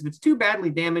intact, because if it's too badly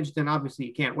damaged, then obviously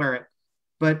you can't wear it.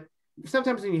 But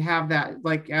sometimes when you have that,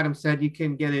 like Adam said, you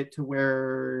can get it to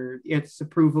where it's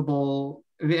approvable,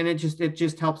 and it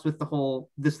just helps with the whole,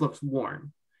 this looks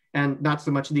worn. And not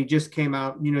so much they just came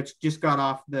out, it's just got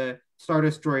off the Star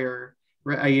Destroyer,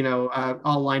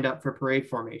 all lined up for parade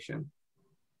formation.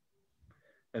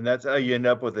 And that's how you end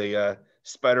up with a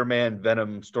Spider-Man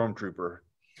Venom Stormtrooper.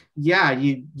 Yeah,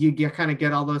 you kind of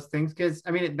get all those things, because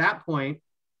at that point,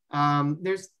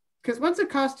 because once a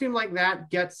costume like that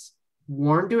gets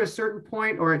worn to a certain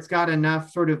point, or it's got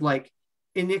enough sort of like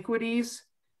iniquities,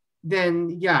 then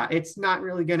yeah, it's not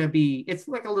really going to be, it's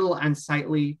like a little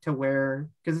unsightly to wear,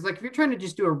 because it's like if you're trying to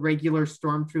just do a regular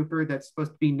stormtrooper that's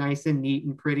supposed to be nice and neat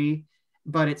and pretty,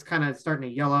 but it's kind of starting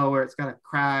to yellow or it's got a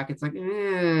crack, it's like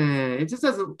it just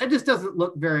doesn't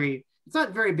look very, it's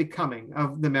not very becoming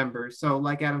of the members. So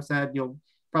like Adam said,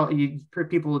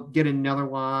 people get another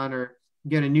one or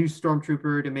get a new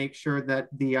stormtrooper to make sure that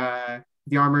the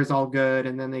armor is all good,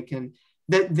 and then they can,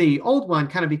 the old one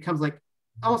kind of becomes like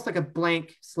almost like a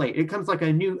blank slate. It comes like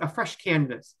a fresh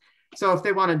canvas. So if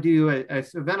they want to do a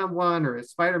Venom one or a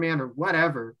Spider-Man or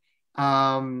whatever,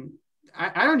 I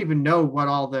don't even know what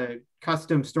all the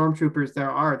custom stormtroopers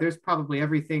there are. There's probably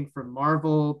everything from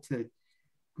Marvel to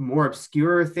more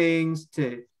obscure things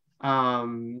to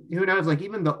who knows, like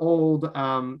even the old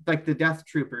like the Death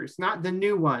Troopers, not the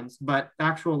new ones, but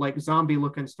actual like zombie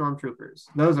looking stormtroopers.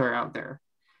 Those are out there.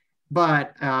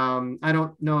 But I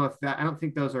don't know if I don't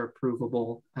think those are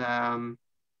approvable. I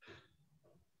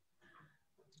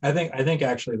think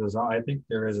actually I think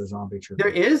there is a zombie trooper.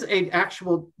 There is an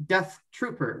actual Death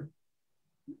Trooper.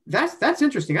 That's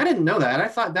interesting. I didn't know that. I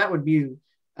thought that would be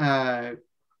that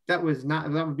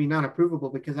would be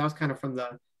non-approvable, because that was kind of from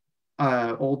the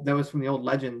old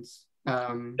Legends.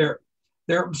 There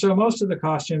So most of the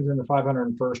costumes in the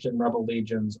 501st and Rebel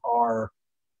Legions are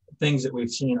things that we've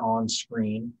seen on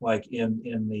screen, like in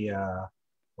the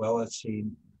well, let's see,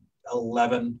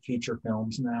 11 feature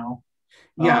films now.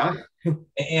 Yeah.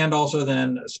 And also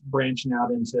then branching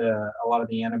out into a lot of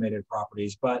the animated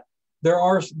properties. But there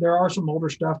are some older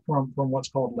stuff from what's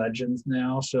called Legends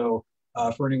now. So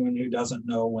for anyone who doesn't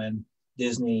know, when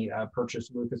Disney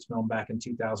purchased Lucasfilm back in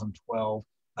 2012,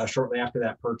 shortly after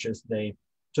that purchase, they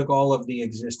took all of the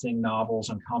existing novels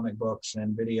and comic books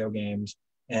and video games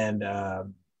and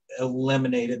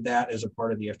eliminated that as a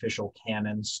part of the official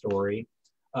canon story.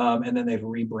 And then they've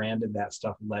rebranded that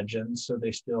stuff Legends. So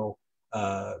they still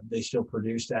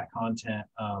produce that content,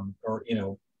 or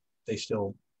they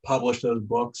still publish those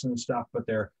books and stuff, but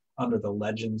they're under the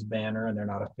Legends banner and they're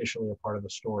not officially a part of the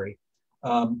story.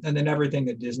 And then everything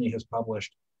that Disney has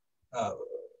published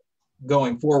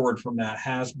going forward from that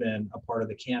has been a part of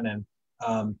the canon,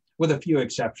 with a few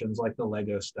exceptions like the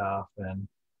Lego stuff and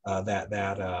I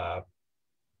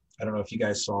don't know if you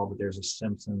guys saw, but there's a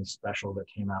Simpsons special that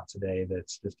came out today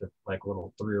that's just a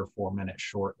little 3 or 4 minute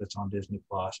short that's on Disney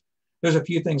Plus. There's a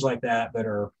few things like that that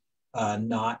are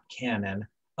not canon.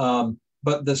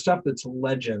 But the stuff that's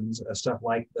Legends, stuff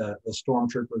like the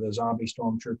Stormtrooper, the zombie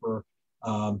Stormtrooper,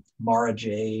 Mara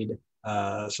Jade,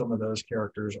 some of those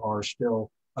characters are still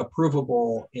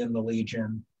approvable in the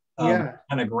Legion, kind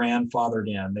of grandfathered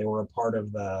in. They were a part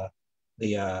of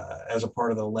as a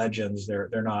part of the Legends. They're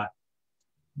not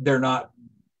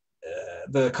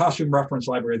the costume reference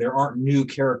library. There aren't new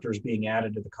characters being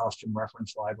added to the costume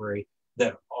reference library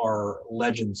that are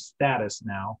Legend status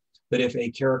now. But if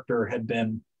a character had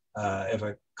been, if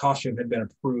a costume had been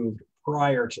approved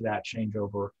prior to that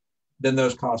changeover, then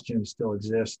those costumes still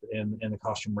exist in the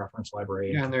costume reference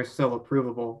library. Yeah, and they're still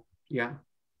approvable. Yeah.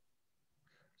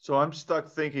 So I'm stuck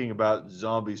thinking about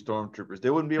zombie stormtroopers. They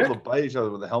wouldn't be able to bite each other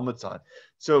with the helmets on.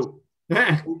 So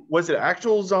was it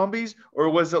actual zombies, or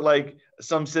was it like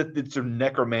some Sith did some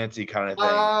necromancy kind of thing?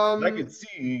 I could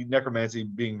see necromancy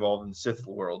being involved in the Sith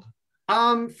world.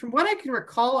 From what I can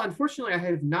recall, unfortunately, I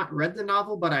have not read the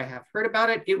novel, but I have heard about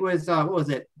it. It was what was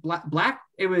it? Black.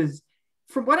 It was,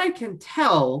 from what I can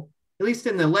tell, at least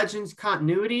in the Legends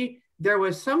continuity, there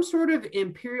was some sort of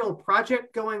Imperial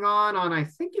project going on. I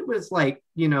think it was like,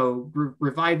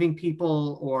 reviving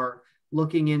people or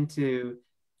looking into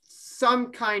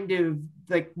some kind of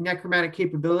like necromantic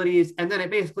capabilities, and then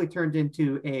it basically turned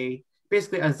into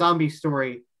basically a zombie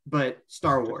story, but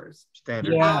Star Wars.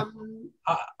 Standard. Yeah,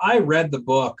 I read the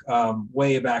book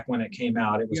way back when it came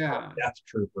out. It was called Death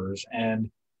Troopers, and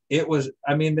it was,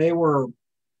 they weren't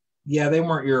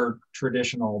your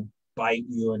traditional bite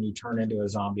you and you turn into a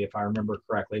zombie, if I remember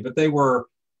correctly, but they were.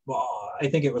 Well, I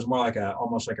think it was more like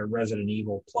almost like a Resident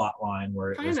Evil plot line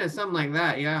where it kind of something like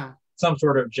that. Yeah, some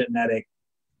sort of genetic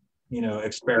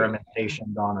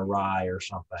experimentation gone awry or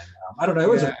something. I don't know. It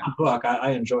was a fun book. I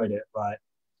enjoyed it, but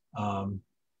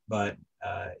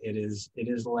it is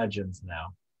Legends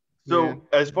now. So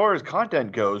as far as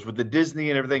content goes, with the Disney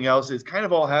and everything else, it's kind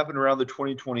of all happened around the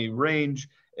 2020 range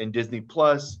and Disney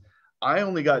Plus. I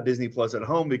only got Disney Plus at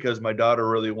home because my daughter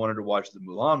really wanted to watch the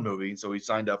Mulan movie, so we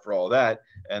signed up for all that,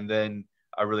 and then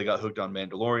I really got hooked on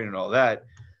Mandalorian and all that.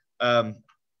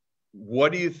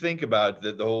 What do you think about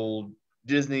the whole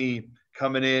Disney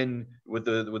coming in with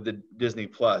the Disney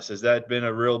Plus? Has that been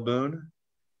a real boon?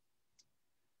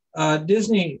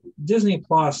 Disney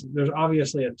Plus, there's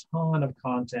obviously a ton of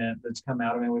content that's come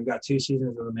out. We've got 2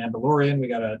 seasons of The Mandalorian. We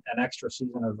got an extra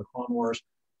season of the Clone Wars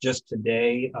just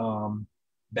today.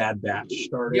 Bad Batch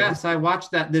started. Yes, I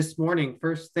watched that this morning.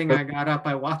 First thing I got up,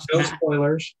 I watched that.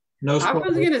 Spoilers. No spoilers. I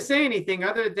wasn't going to say anything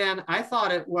other than I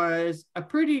thought it was a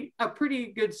pretty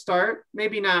good start.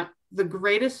 Maybe not the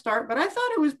greatest start, but I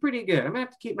thought it was pretty good. I'm going to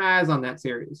have to keep my eyes on that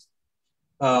series.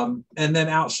 And then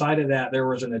outside of that, there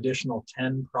was an additional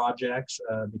 10 projects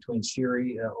between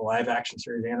series, live action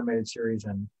series, animated series,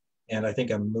 and I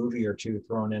think a movie or 2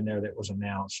 thrown in there that was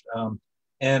announced.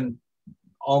 And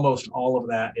almost all of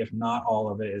that, if not all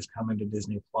of it, is coming to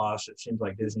Disney Plus. It seems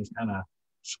like Disney's kind of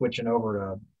switching over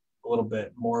to a little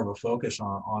bit more of a focus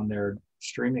on their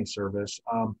streaming service.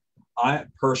 I'm a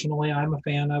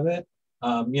fan of it.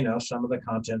 Some of the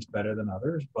content's better than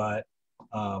others, but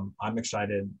I'm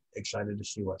excited to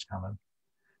see what's coming.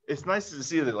 It's nice to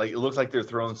see that it looks like they're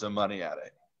throwing some money at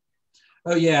it.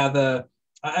 Oh yeah,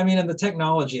 and the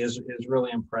technology is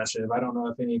really impressive. I don't know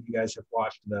if any of you guys have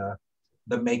watched the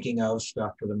making of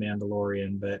stuff for The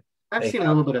Mandalorian, but I've seen a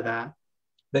little bit of that.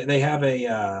 They have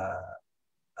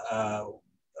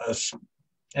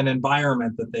an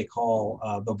environment that they call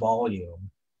the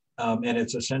volume, and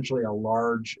it's essentially a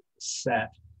large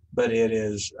set but it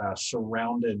is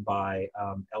surrounded by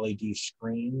LED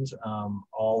screens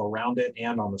all around it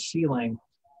and on the ceiling.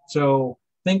 So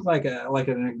think like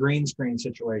in a green screen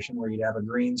situation where you'd have a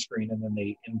green screen and then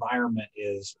the environment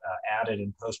is added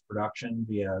in post-production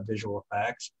via visual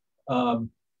effects.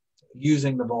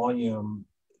 Using the volume,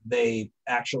 they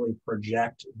actually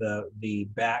project the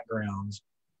backgrounds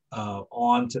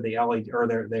onto the LED, or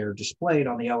they're displayed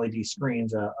on the LED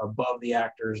screens above the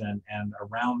actors and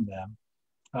around them.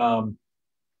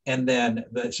 And then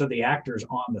so the actors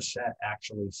on the set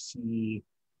actually see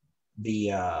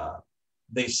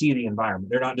they see the environment.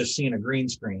 They're not just seeing a green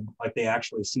screen, like they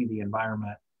actually see the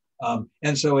environment.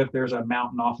 And so if there's a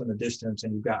mountain off in the distance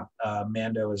and you've got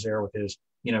Mando is there with his,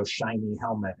 shiny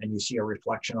helmet, and you see a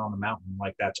reflection on the mountain,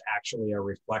 like that's actually a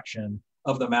reflection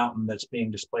of the mountain that's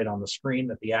being displayed on the screen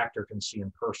that the actor can see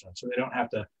in person. So they don't have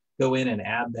to go in and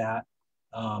add that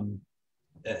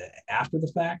after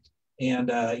the fact. And,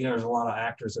 there's a lot of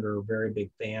actors that are very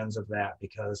big fans of that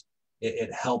because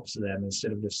it helps them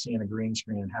instead of just seeing a green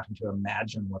screen and having to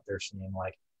imagine what they're seeing,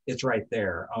 like it's right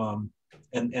there.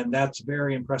 And that's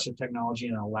very impressive technology,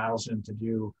 and allows them to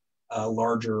do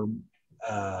larger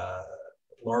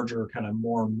kind of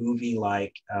more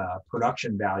movie-like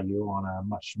production value on a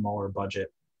much smaller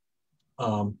budget.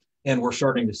 And we're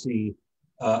starting to see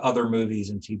other movies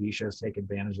and TV shows take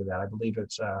advantage of that. I believe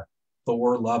it's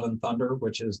Thor: Love and Thunder,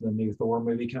 which is the new Thor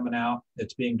movie coming out.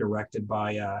 It's being directed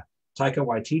by Taika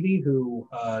Waititi, who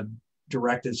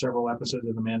directed several episodes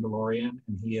of The Mandalorian,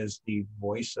 and he is the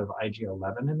voice of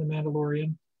IG-11 in The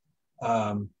Mandalorian.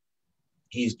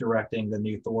 He's directing the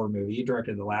new Thor movie. He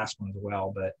directed the last one as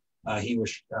well, but he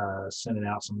was sending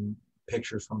out some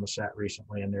pictures from the set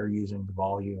recently, and they're using the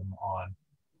volume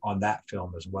on that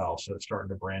film as well. So it's starting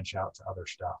to branch out to other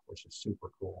stuff, which is super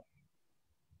cool.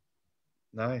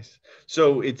 Nice.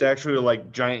 So it's actually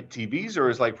like giant TVs, or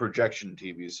is like projection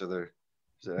TVs? So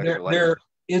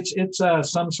it's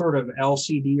some sort of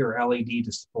LCD or LED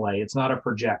display. It's not a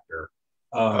projector.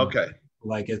 Okay.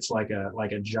 Like it's like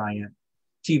a giant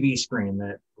TV screen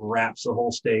that wraps the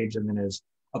whole stage and then is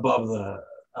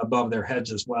above their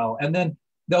heads as well. And then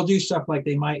they'll do stuff like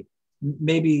they might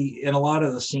maybe in a lot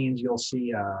of the scenes you'll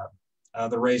see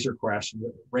the Razor Crest of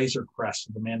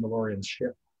the Mandalorian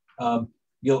ship.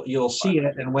 You'll see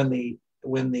it, and when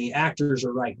the actors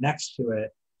are right next to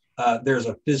it, there's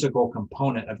a physical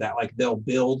component of that. Like they'll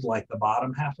build like the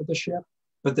bottom half of the ship,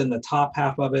 but then the top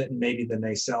half of it and maybe the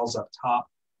nacelles up top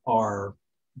are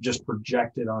just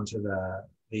projected onto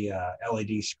the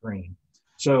LED screen.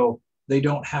 So they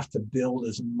don't have to build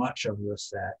as much of the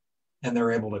set, and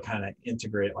they're able to kind of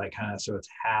integrate it so it's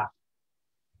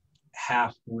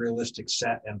half realistic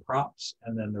set and props,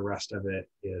 and then the rest of it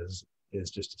is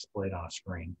just displayed on a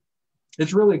screen.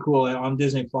 It's really cool. On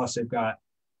Disney Plus, they've got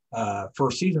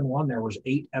for season 1 there was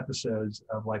 8 episodes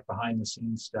of like behind the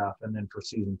scenes stuff, and then for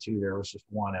season 2 there was just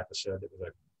 1 episode that was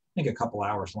I think a couple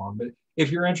hours long. But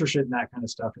if you're interested in that kind of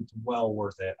stuff, it's well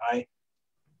worth it. I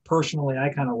personally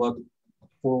kind of look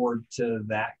forward to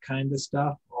that kind of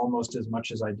stuff almost as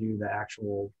much as I do the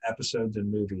actual episodes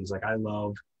and movies. Like I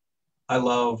love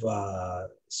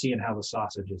seeing how the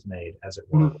sausage is made, as it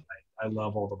were. I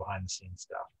love all the behind the scenes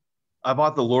stuff. I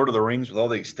bought the Lord of the Rings with all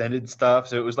the extended stuff,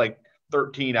 so it was like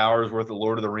 13 hours worth of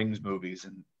Lord of the Rings movies,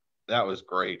 and that was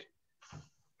great.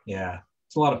 Yeah,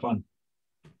 it's a lot of fun.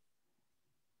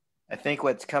 I think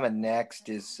what's coming next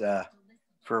is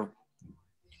for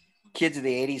kids of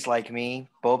the 80s like me,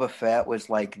 Boba Fett was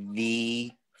like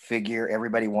the figure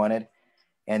everybody wanted.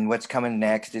 And what's coming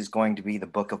next is going to be the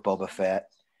Book of Boba Fett.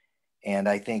 And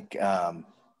I think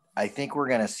we're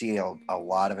going to see a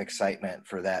lot of excitement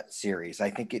for that series.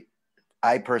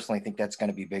 I personally think that's going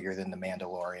to be bigger than The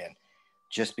Mandalorian,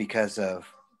 just because of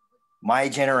my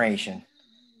generation,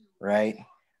 right?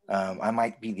 I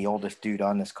might be the oldest dude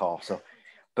on this call. So,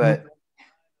 but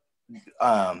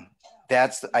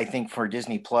that's, I think for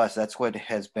Disney Plus, that's what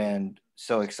has been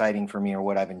so exciting for me, or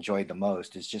what I've enjoyed the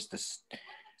most, is just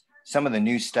some of the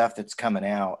new stuff that's coming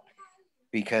out,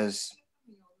 because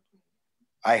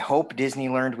I hope Disney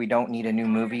learned we don't need a new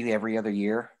movie every other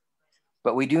year,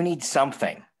 but we do need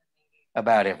something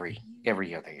about every other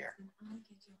year.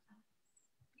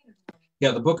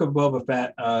 Yeah, the Book of Boba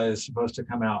Fett is supposed to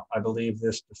come out, I believe,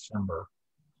 this December.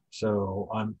 So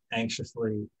I'm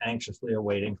anxiously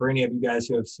awaiting. For any of you guys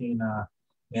who have seen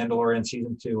Mandalorian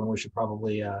season 2, and we should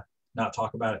probably not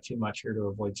talk about it too much here to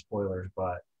avoid spoilers,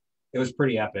 but it was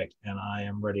pretty epic, and I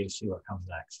am ready to see what comes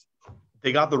next.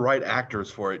 They got the right actors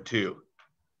for it too.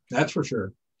 That's for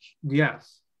sure.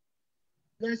 Yes.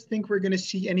 You guys think we're going to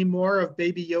see any more of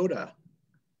Baby Yoda?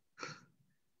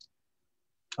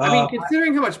 I mean,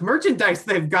 considering how much merchandise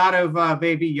they've got of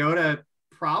Baby Yoda,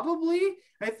 probably,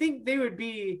 I think they would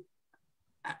be.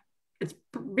 It's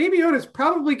Baby Yoda's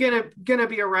probably gonna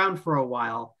be around for a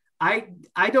while. I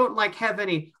don't like have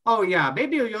any. Oh yeah,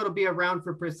 Baby Yoda will be around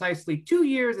for precisely 2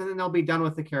 years and then they'll be done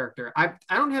with the character. I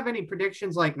don't have any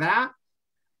predictions like that,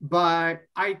 but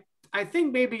I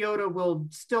think Baby Yoda will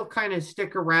still kind of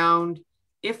stick around.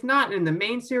 If not in the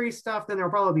main series stuff, then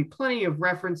there'll probably be plenty of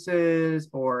references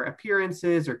or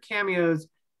appearances or cameos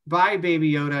by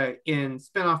Baby Yoda in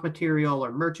spinoff material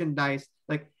or merchandise.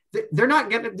 Like they're not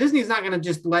gonna Disney's not gonna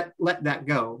just let that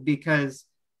go because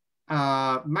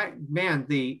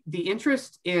the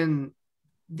interest in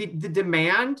the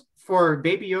demand for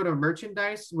Baby Yoda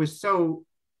merchandise was so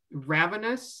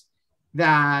ravenous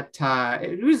that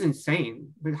it was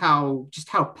insane how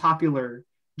popular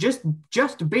just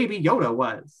Baby Yoda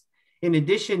was in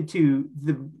addition to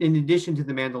the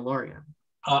Mandalorian.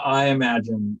 I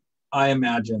imagine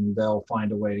they'll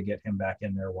find a way to get him back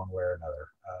in there one way or another.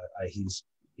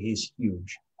 He's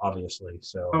huge, obviously.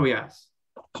 So oh yes.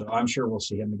 So I'm sure we'll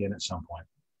see him again at some point.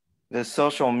 The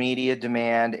social media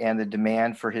demand and the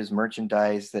demand for his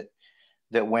merchandise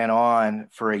that went on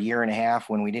for a year and a half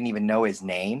when we didn't even know his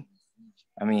name.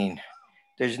 I mean,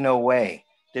 there's no way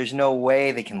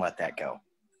they can let that go.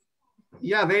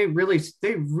 Yeah, they really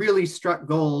struck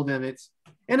gold, and it's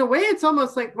in a way it's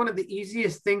almost like one of the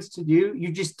easiest things to do.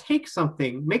 You just take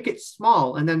something, make it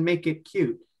small, and then make it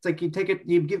cute. It's like you take it,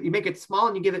 you make it small,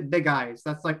 and you give it big eyes.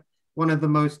 That's like one of the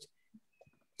most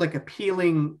like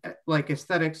appealing like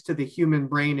aesthetics to the human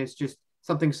brain is just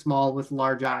something small with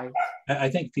large eyes. I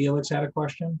think Felix had a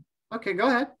question. Okay, go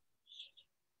ahead.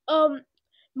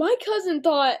 My cousin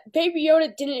thought Baby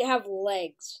Yoda didn't have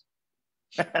legs.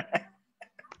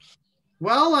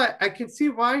 Well, I can see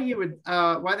why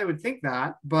why they would think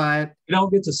that, but you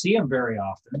don't get to see him very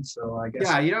often, so I guess.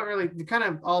 Yeah, you don't really. You're kind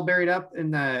of all buried up in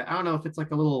the. I don't know if it's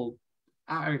like a little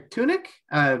tunic,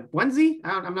 onesie.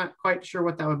 I'm not quite sure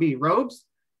what that would be. Robes,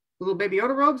 little Baby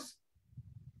Yoda robes.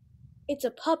 It's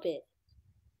a puppet.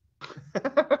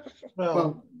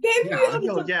 well, Baby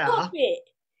Yoda's a puppet.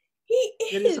 He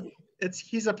is.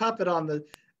 He's a puppet on the.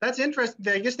 That's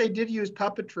interesting. I guess they did use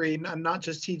puppetry and not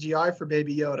just CGI for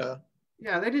Baby Yoda.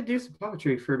 Yeah, they did do some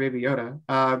puppetry for Baby Yoda.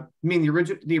 I mean, the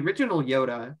original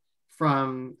Yoda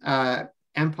from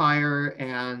Empire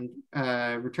and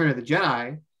Return of the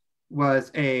Jedi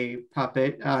was a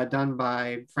puppet done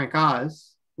by Frank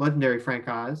Oz, legendary Frank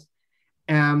Oz.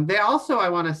 And they also, I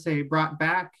want to say, brought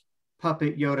back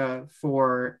Puppet Yoda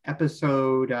for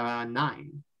Episode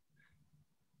 9.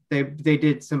 They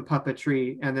did some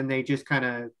puppetry, and then they just kind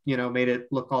of made it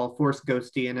look all Force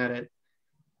ghosty in edit.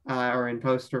 Or in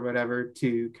post or whatever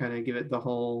to kind of give it the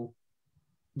whole,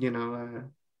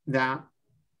 that.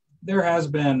 There has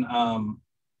been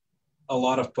a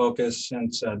lot of focus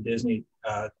since Disney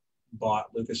bought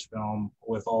Lucasfilm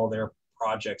with all their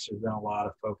projects. There's been a lot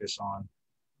of focus on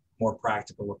more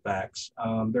practical effects.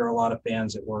 There are a lot of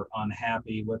fans that were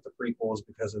unhappy with the prequels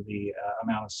because of the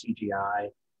amount of CGI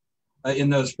in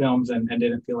those films and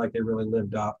didn't feel like they really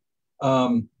lived up.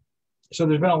 So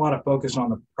there's been a lot of focus on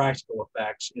the practical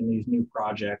effects in these new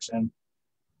projects. And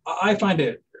I find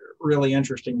it really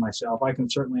interesting myself. I can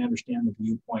certainly understand the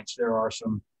viewpoints. There are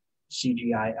some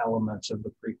CGI elements of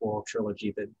the prequel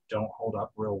trilogy that don't hold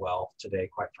up real well today,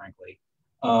 quite frankly.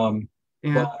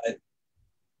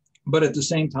 But at the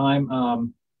same time,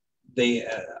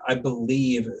 I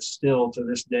believe still to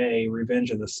this day,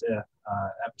 Revenge of the Sith,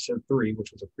 episode 3,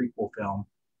 which was a prequel film,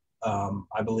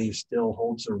 I believe still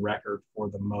holds a record for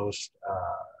the most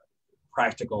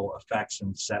practical effects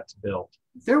and sets built.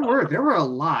 There were a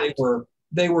lot.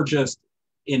 They were just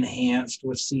enhanced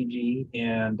with CG,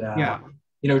 and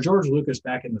George Lucas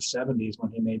back in the 70s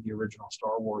when he made the original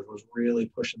Star Wars was really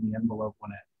pushing the envelope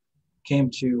when it came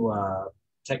to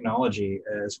technology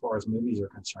as far as movies are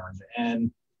concerned.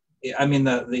 And I mean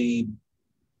the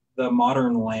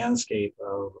modern landscape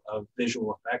of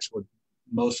visual effects would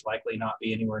most likely not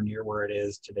be anywhere near where it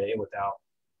is today without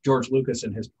George Lucas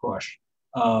and his push.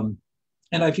 And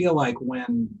I feel like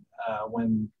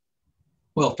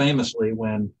famously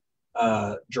when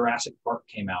Jurassic Park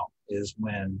came out is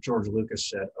when George Lucas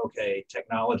said, okay,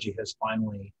 technology has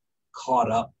finally caught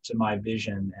up to my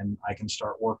vision and I can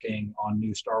start working on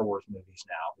new Star Wars movies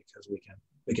now because we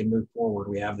can move forward.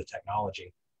 We have the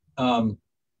technology.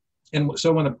 And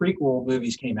so when the prequel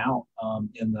movies came out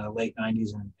in the late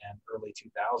 90s and early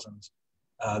 2000s,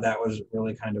 that was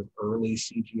really kind of early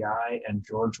CGI, and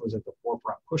George was at the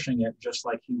forefront pushing it, just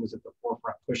like he was at the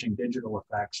forefront pushing digital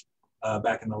effects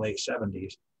back in the late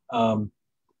 70s.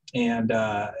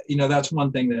 That's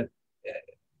one thing that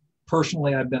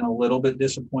personally, I've been a little bit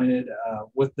disappointed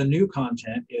with the new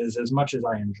content. Is as much as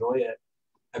I enjoy it,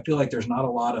 I feel like there's not a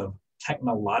lot of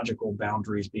technological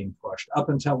boundaries being pushed up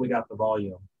until we got the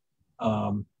volume,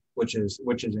 which is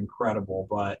incredible.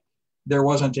 But there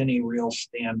wasn't any real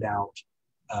standout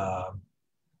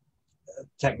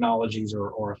technologies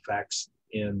or effects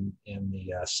in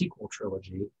the sequel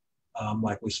trilogy,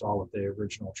 like we saw with the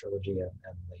original trilogy and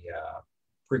the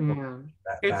prequel.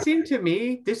 It seemed to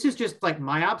me, this is just like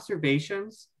my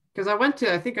observations, because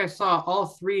I think I saw all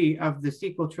three of the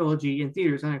sequel trilogy in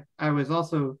theaters, and I was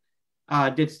also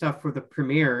did stuff for the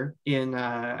premiere in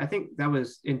I think that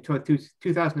was in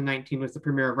 2019 was the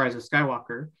premiere of Rise of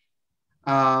Skywalker.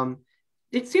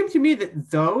 It seemed to me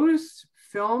that those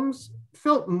films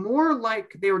felt more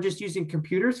like they were just using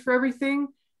computers for everything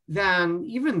than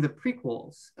even the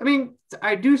prequels. I mean,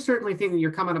 I do certainly think that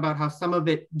you're coming about how some of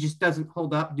it just doesn't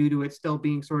hold up due to it still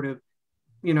being sort of,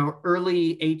 you know,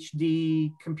 early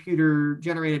HD computer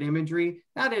generated imagery.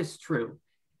 That is true.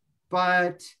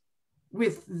 But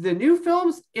with the new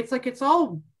films, it's like it's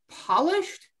all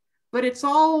polished, but it's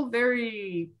all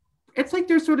very, it's like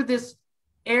there's sort of this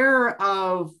air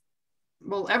of,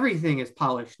 well, everything is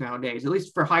polished nowadays, at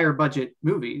least for higher budget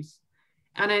movies.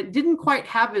 And it didn't quite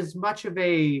have as much of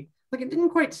a, like, it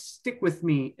didn't quite stick with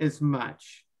me as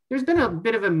much. There's been a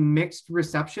bit of a mixed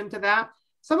reception to that.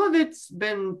 Some of it's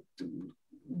been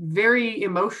very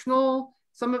emotional.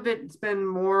 Some of it's been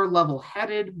more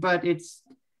level-headed, but it's,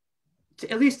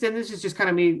 at least, and this is just kind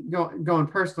of me going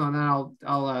personal, and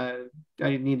then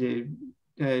I need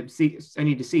to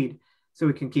seed so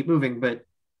we can keep moving. But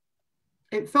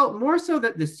it felt more so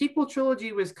that the sequel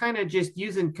trilogy was kind of just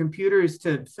using computers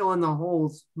to fill in the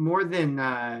holes more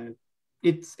than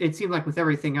it seemed like with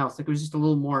everything else. Like it was just a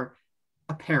little more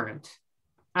apparent.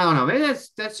 I don't know. Maybe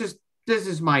this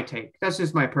is my take. That's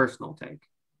just my personal take.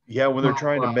 Yeah, when they're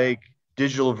trying to make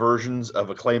digital versions of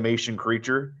a claymation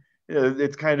creature,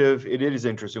 it's kind of, it is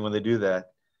interesting when they do that.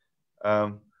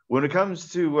 When it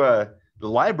comes to the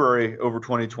library over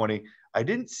 2020, I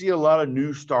didn't see a lot of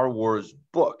new Star Wars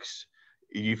books.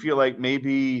 You feel like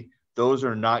maybe those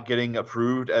are not getting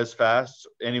approved as fast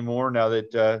anymore now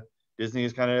that Disney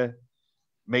is kind of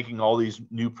making all these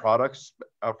new products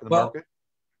out for the market?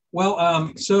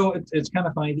 Well, so it's kind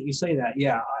of funny that you say that.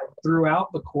 Yeah,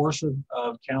 throughout the course of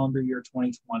calendar year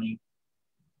 2020,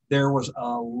 there was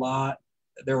a lot.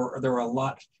 There were a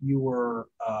lot fewer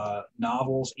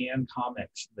novels and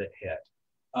comics that hit,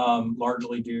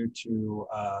 largely due to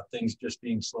things just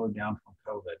being slowed down from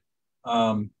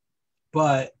COVID.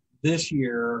 But this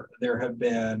year there have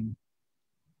been,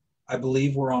 I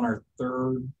believe we're on our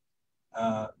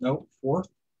fourth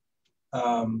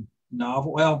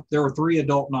novel. Well, there were 3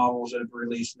 adult novels that have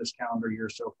released this calendar year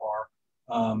so far.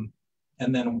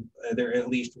 And then there at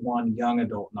least 1 young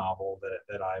adult novel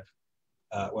that I've,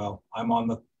 I'm on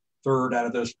the 3rd out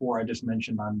of those 4 I just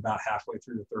mentioned. I'm about halfway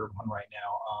through the 3rd one right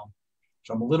now.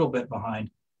 So I'm a little bit behind,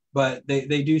 but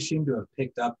they do seem to have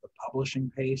picked up the publishing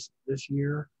pace this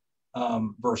year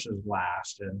versus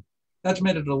last. And that's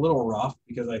made it a little rough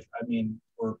because I mean,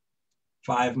 we're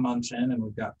 5 months in and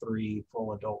we've got 3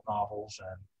 full adult novels,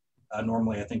 and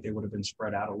normally I think they would have been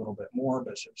spread out a little bit more,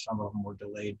 but since some of them were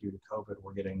delayed due to COVID,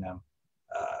 we're getting them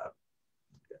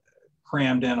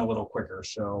crammed in a little quicker.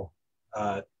 So,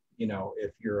 you know,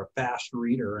 if you're a fast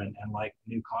reader and like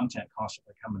new content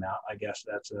constantly coming out, I guess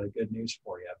that's good news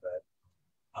for you. But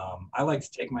I like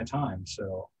to take my time,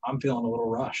 so I'm feeling a little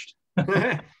rushed.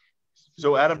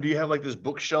 So Adam, do you have like this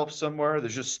bookshelf somewhere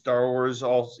there's just Star Wars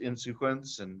all in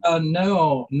sequence? And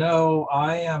no,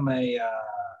 I'm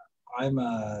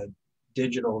a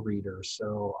digital reader,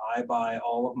 so I buy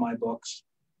all of my books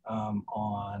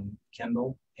on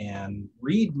Kindle and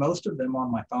read most of them on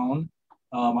my phone.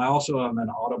 I also am an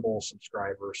Audible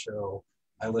subscriber, so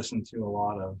I listen to a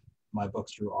lot of my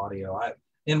books through audio.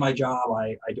 In my job,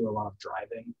 I do a lot of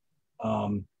driving.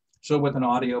 So with an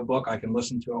audio book, I can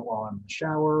listen to it while I'm in the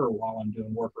shower or while I'm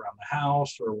doing work around the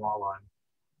house or while I'm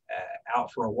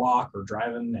out for a walk or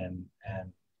driving and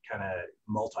kind of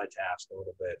multitask a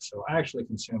little bit. So I actually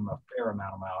consume a fair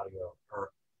amount of my audio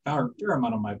or a fair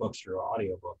amount of my books through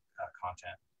audiobook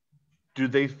content. Do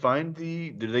they find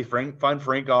find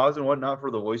Frank Oz and whatnot for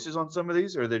the voices on some of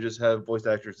these, or they just have voice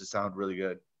actors that sound really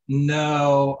good?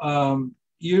 No,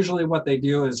 usually what they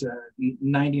do is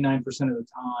 99% of the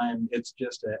time it's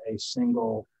just a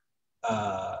single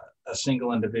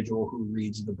individual who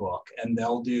reads the book, and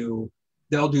they'll do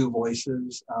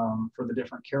voices for the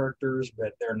different characters,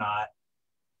 but they're not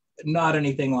not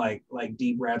anything like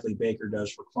D. Bradley Baker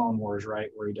does for Clone Wars, right?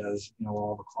 Where he does,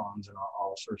 all the clones and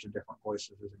all sorts of different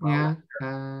voices. Yeah.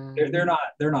 They're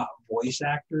not voice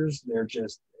actors. They're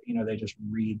just, they just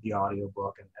read the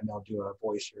audiobook and they'll do a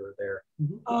voice here or there.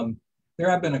 Mm-hmm. There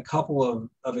have been a couple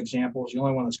of examples. The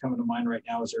only one that's coming to mind right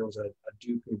now is there was a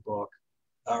Dooku book.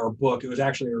 It was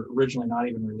actually originally not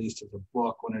even released as a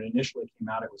book. When it initially came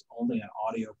out, it was only an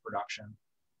audio production.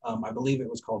 I believe it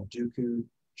was called Dooku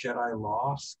Jedi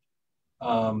Lost.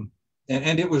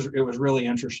 And it was really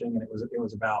interesting, and it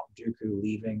was about Dooku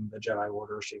leaving the Jedi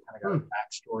Order. So you kind of got a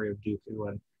backstory of Dooku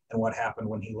and what happened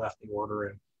when he left the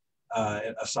Order.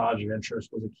 And Asajj Ventress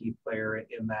was a key player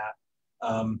in that.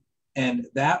 And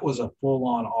that was a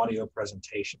full-on audio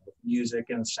presentation with music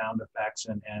and sound effects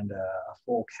and a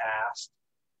full cast.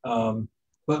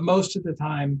 But most of the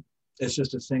time, it's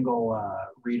just a single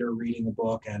reader reading the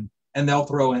book, and they'll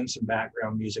throw in some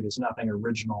background music. It's nothing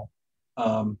original.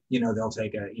 They'll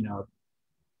take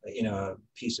a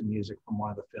piece of music from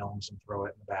one of the films and throw it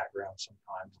in the background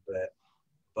sometimes,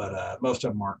 but most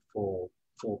of them aren't full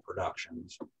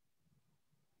productions.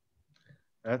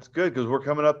 That's good, because we're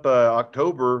coming up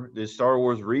October, the Star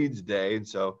Wars Reads Day, and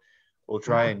so we'll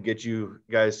try and get you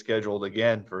guys scheduled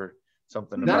again for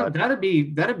something. That'd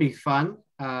be fun.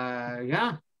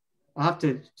 Yeah, I'll have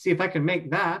to see if I can make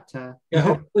that.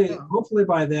 Hopefully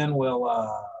by then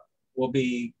we'll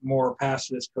be more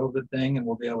past this COVID thing, and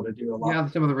we'll be able to do a lot. Yeah,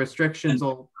 some of the restrictions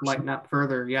will lighten up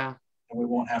further. Yeah, and we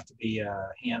won't have to be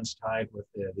hands tied with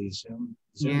these Zoom.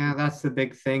 Yeah, that's the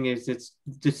big thing. Is it's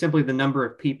just simply the number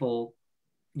of people.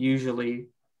 Usually,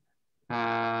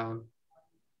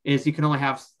 is you can only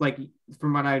have, like,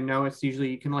 from what I know, it's usually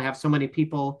you can only have so many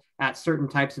people at certain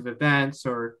types of events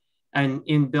and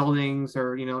in buildings,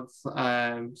 or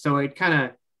so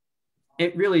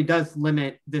it really does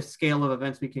limit the scale of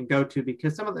events we can go to,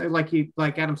 because some of the,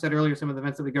 like Adam said earlier, some of the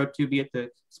events that we go to, be it the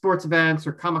sports events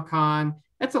or Comic-Con,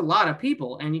 that's a lot of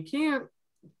people, and you can't,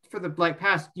 for the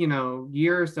past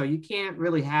year or so, you can't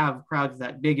really have crowds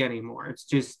that big anymore.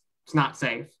 It's not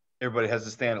safe. Everybody has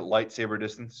to stand at lightsaber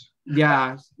distance.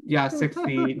 Yeah, 6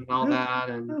 feet and all that,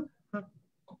 and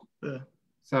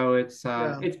so it's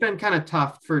been kind of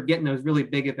tough for getting those really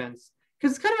big events,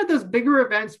 because it's kind of at those bigger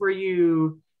events where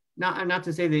you not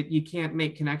to say that you can't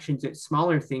make connections at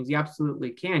smaller things. You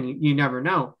absolutely can. You never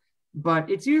know, but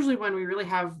it's usually when we really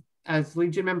have, as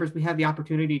Legion members, we have the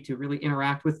opportunity to really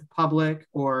interact with the public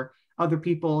or other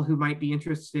people who might be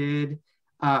interested,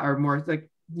 or more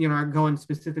are going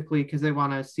specifically because they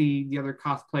want to see the other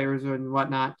cosplayers and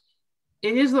whatnot.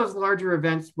 It is those larger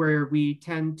events where we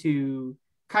tend to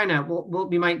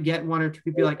we might get one or two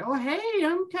people like, oh, hey,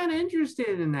 I'm kind of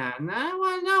interested in that, and I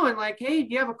want to know, and like, hey,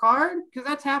 do you have a card? Because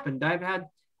that's happened.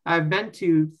 I've been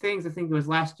to things, I think it was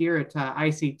last year at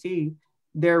ICT.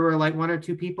 There were like one or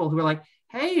two people who were like,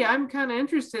 hey, I'm kind of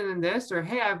interested in this, or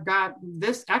hey, I've got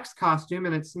this X costume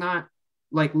and it's not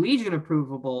like Legion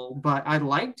approvable, but I'd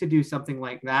like to do something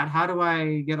like that. How do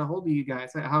I get a hold of you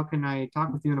guys? How can I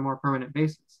talk with you on a more permanent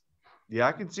basis? Yeah,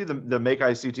 I can see the Make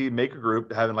ICT maker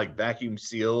group having like vacuum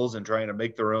seals and trying to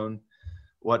make their own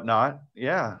whatnot.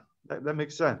 Yeah, that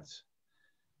makes sense.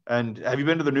 And have you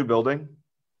been to the new building?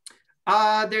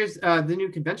 There's the new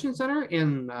convention center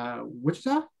in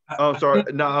Wichita. Oh, sorry.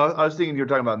 No, I was thinking you were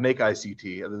talking about Make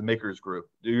ICT, the makers group.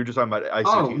 You're just talking about ICT.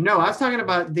 Oh, no, I was talking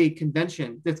about the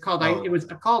convention. It's called, it was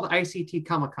called ICT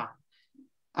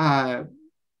Comic-Con.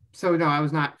 So no, I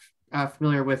was not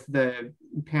familiar with the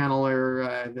panel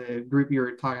or the group you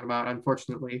were talking about,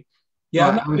 unfortunately.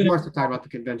 Yeah, I was more so talking about the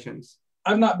conventions.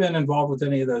 I've not been involved with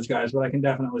any of those guys, but I can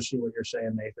definitely see what you're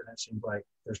saying, Nathan. It seems like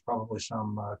there's probably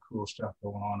some cool stuff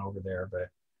going on over there, but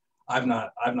I've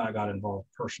not got involved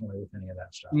personally with any of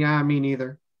that stuff. Yeah, me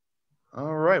neither.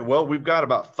 All right. Well, we've got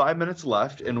about 5 minutes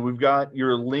left, and we've got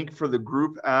your link for the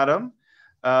group, Adam.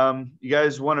 You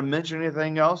guys want to mention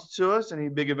anything else to us? Any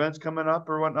big events coming up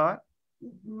or whatnot?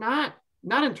 Not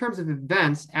in terms of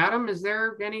events. Adam, is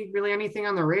there anything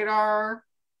on the radar?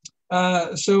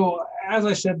 So as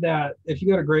I said, that if you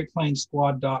go to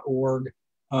greatplainsquad.org,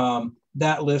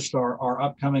 that lists our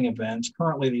upcoming events.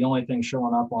 Currently, the only thing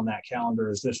showing up on that calendar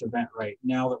is this event right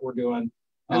now that we're doing.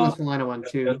 And the Salina one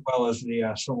too. As well as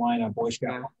the Salina Boy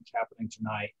Scout one that's happening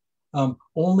tonight.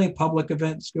 Only public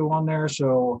events go on there.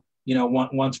 So,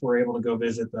 once we're able to go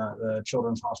visit the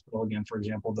Children's Hospital again, for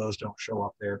example, those don't show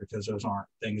up there because those aren't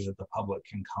things that the public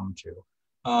can come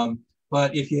to.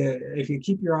 But if you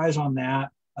keep your eyes on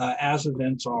that, as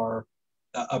events are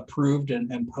approved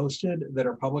and posted that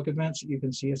are public events that you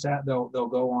can see us at, they'll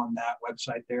go on that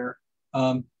website there.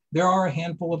 There are a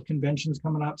handful of conventions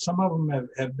coming up. Some of them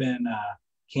have been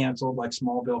canceled, like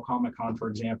Smallville Comic Con, for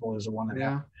example, is the one that Yeah.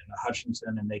 happened in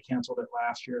Hutchinson, and they canceled it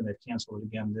last year, and they've canceled it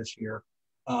again this year.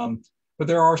 But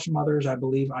there are some others. I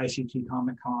believe ICT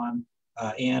Comic Con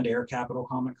and Air Capital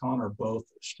Comic Con are both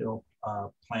still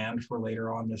planned for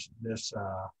later on this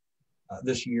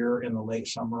year in the late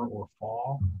summer or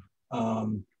fall.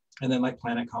 And then like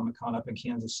Planet Comic Con up in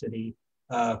Kansas City.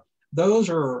 Those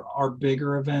are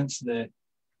bigger events that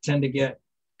tend to get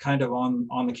kind of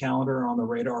on the calendar, on the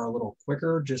radar a little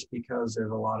quicker, just because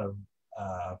there's a lot of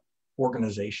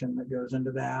organization that goes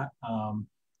into that.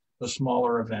 The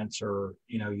smaller events are,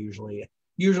 usually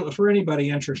for anybody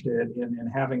interested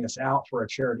in having us out for a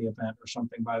charity event or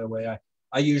something. By the way,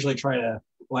 I usually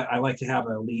I like to have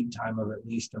a lead time of at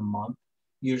least a month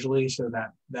usually, so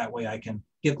that way I can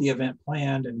get the event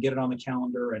planned and get it on the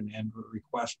calendar and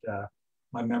request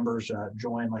my members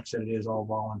join. Like I said, it is all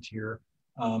volunteer.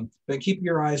 But keep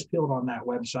your eyes peeled on that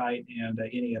website, and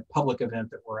any public event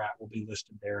that we're at will be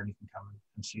listed there, and you can come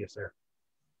and see us there.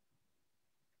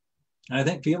 And I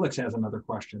think Felix has another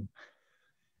question.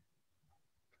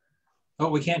 Oh,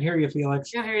 we can't hear you,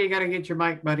 Felix. Can't hear you. Got to get your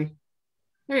mic, buddy.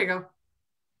 There you go.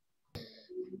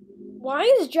 Why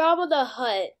is Jabba the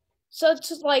Hutt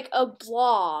such like a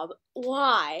blob?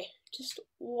 Why? Just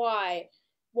why?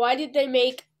 Why did they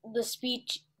make the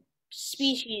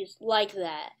species like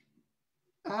that?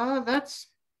 That's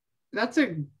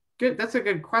a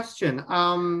good question.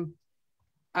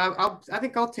 I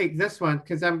think I'll take this one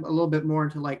because I'm a little bit more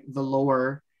into like the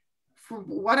lore. From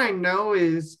what I know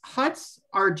is Hutts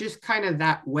are just kind of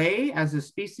that way as a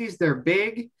species. They're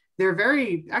big. They're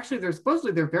very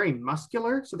very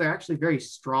muscular, so they're actually very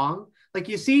strong. Like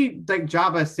you see, like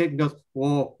Jabba sit and goes,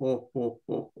 whoa, whoa, whoa,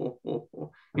 whoa, whoa, whoa,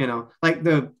 whoa. Like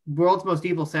the world's most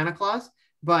evil Santa Claus.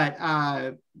 But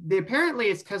apparently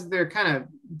it's because they're kind of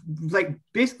like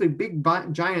basically big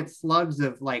giant slugs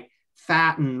of like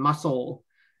fat and muscle.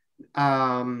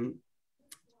 In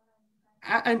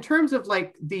terms of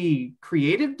like the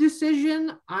creative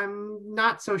decision, I'm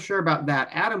not so sure about that.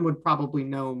 Adam would probably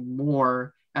know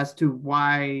more as to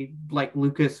why like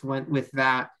Lucas went with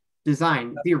that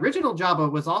design. The original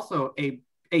Jabba was also a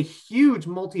huge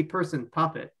multi-person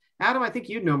puppet. Adam, I think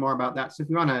you'd know more about that. So if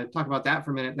you want to talk about that for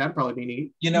a minute, that'd probably be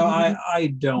neat.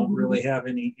 I don't really have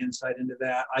any insight into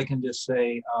that. I can just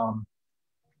say,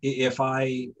 if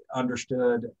I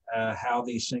understood how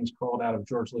these things crawled out of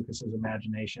George Lucas's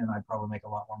imagination, I'd probably make a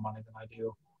lot more money than I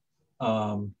do.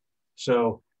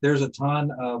 So there's a ton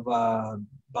of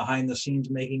behind the scenes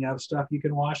making of stuff you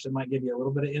can watch that might give you a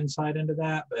little bit of insight into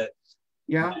that, but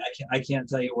yeah, I can't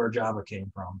tell you where Jabba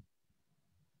came from.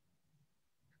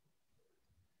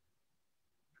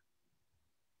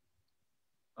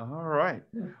 All right.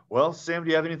 Well, Sam, do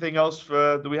you have anything else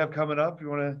that we have coming up you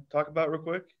want to talk about real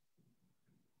quick?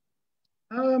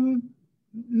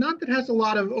 Not that has a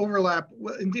lot of overlap.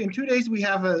 In 2 days, we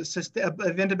have a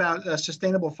event about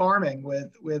sustainable farming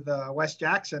with Wes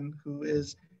Jackson, who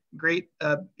is great.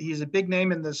 He's a big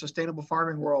name in the sustainable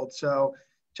farming world. So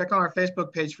check on our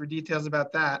Facebook page for details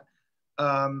about that.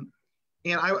 And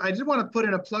I did want to put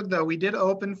in a plug, though. We did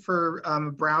open for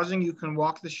browsing. You can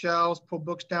walk the shelves, pull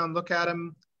books down, look at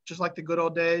them, just like the good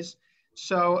old days.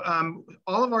 So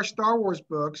all of our Star Wars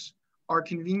books are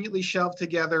conveniently shelved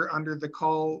together under the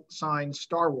call sign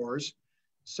Star Wars.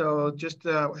 So just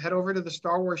head over to the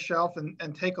Star Wars shelf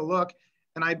and take a look.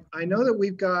 And I know that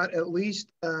we've got at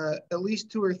least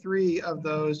 2 or 3 of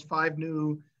those 5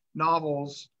 new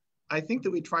novels. I think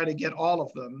that we try to get all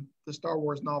of them, the Star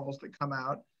Wars novels that come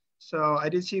out. So I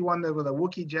did see one with a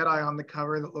Wookiee Jedi on the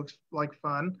cover that looks like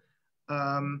fun.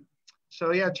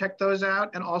 So yeah, check those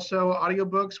out. And also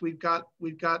audiobooks, we've got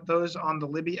those on the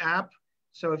Libby app.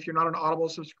 So if you're not an Audible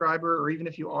subscriber, or even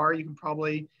if you are, you can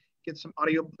probably get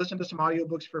listen to some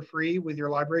audiobooks for free with your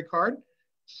library card.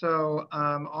 So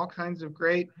all kinds of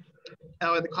great.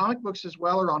 The comic books as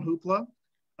well are on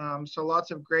Hoopla. So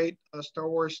lots of great Star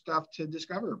Wars stuff to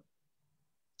discover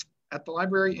at the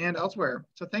library and elsewhere.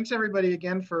 So thanks everybody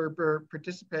again for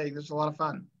participating. This is a lot of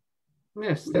fun.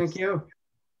 Yes, thank you.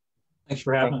 Thanks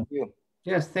for having us.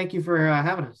 Yes, thank you for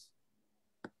having us.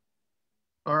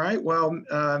 All right, well,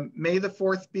 may the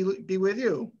 4th be with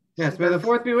you. Yes, may the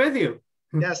 4th be with you.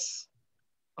 Yes.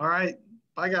 All right,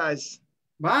 bye guys.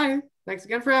 Bye, thanks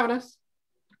again for having us.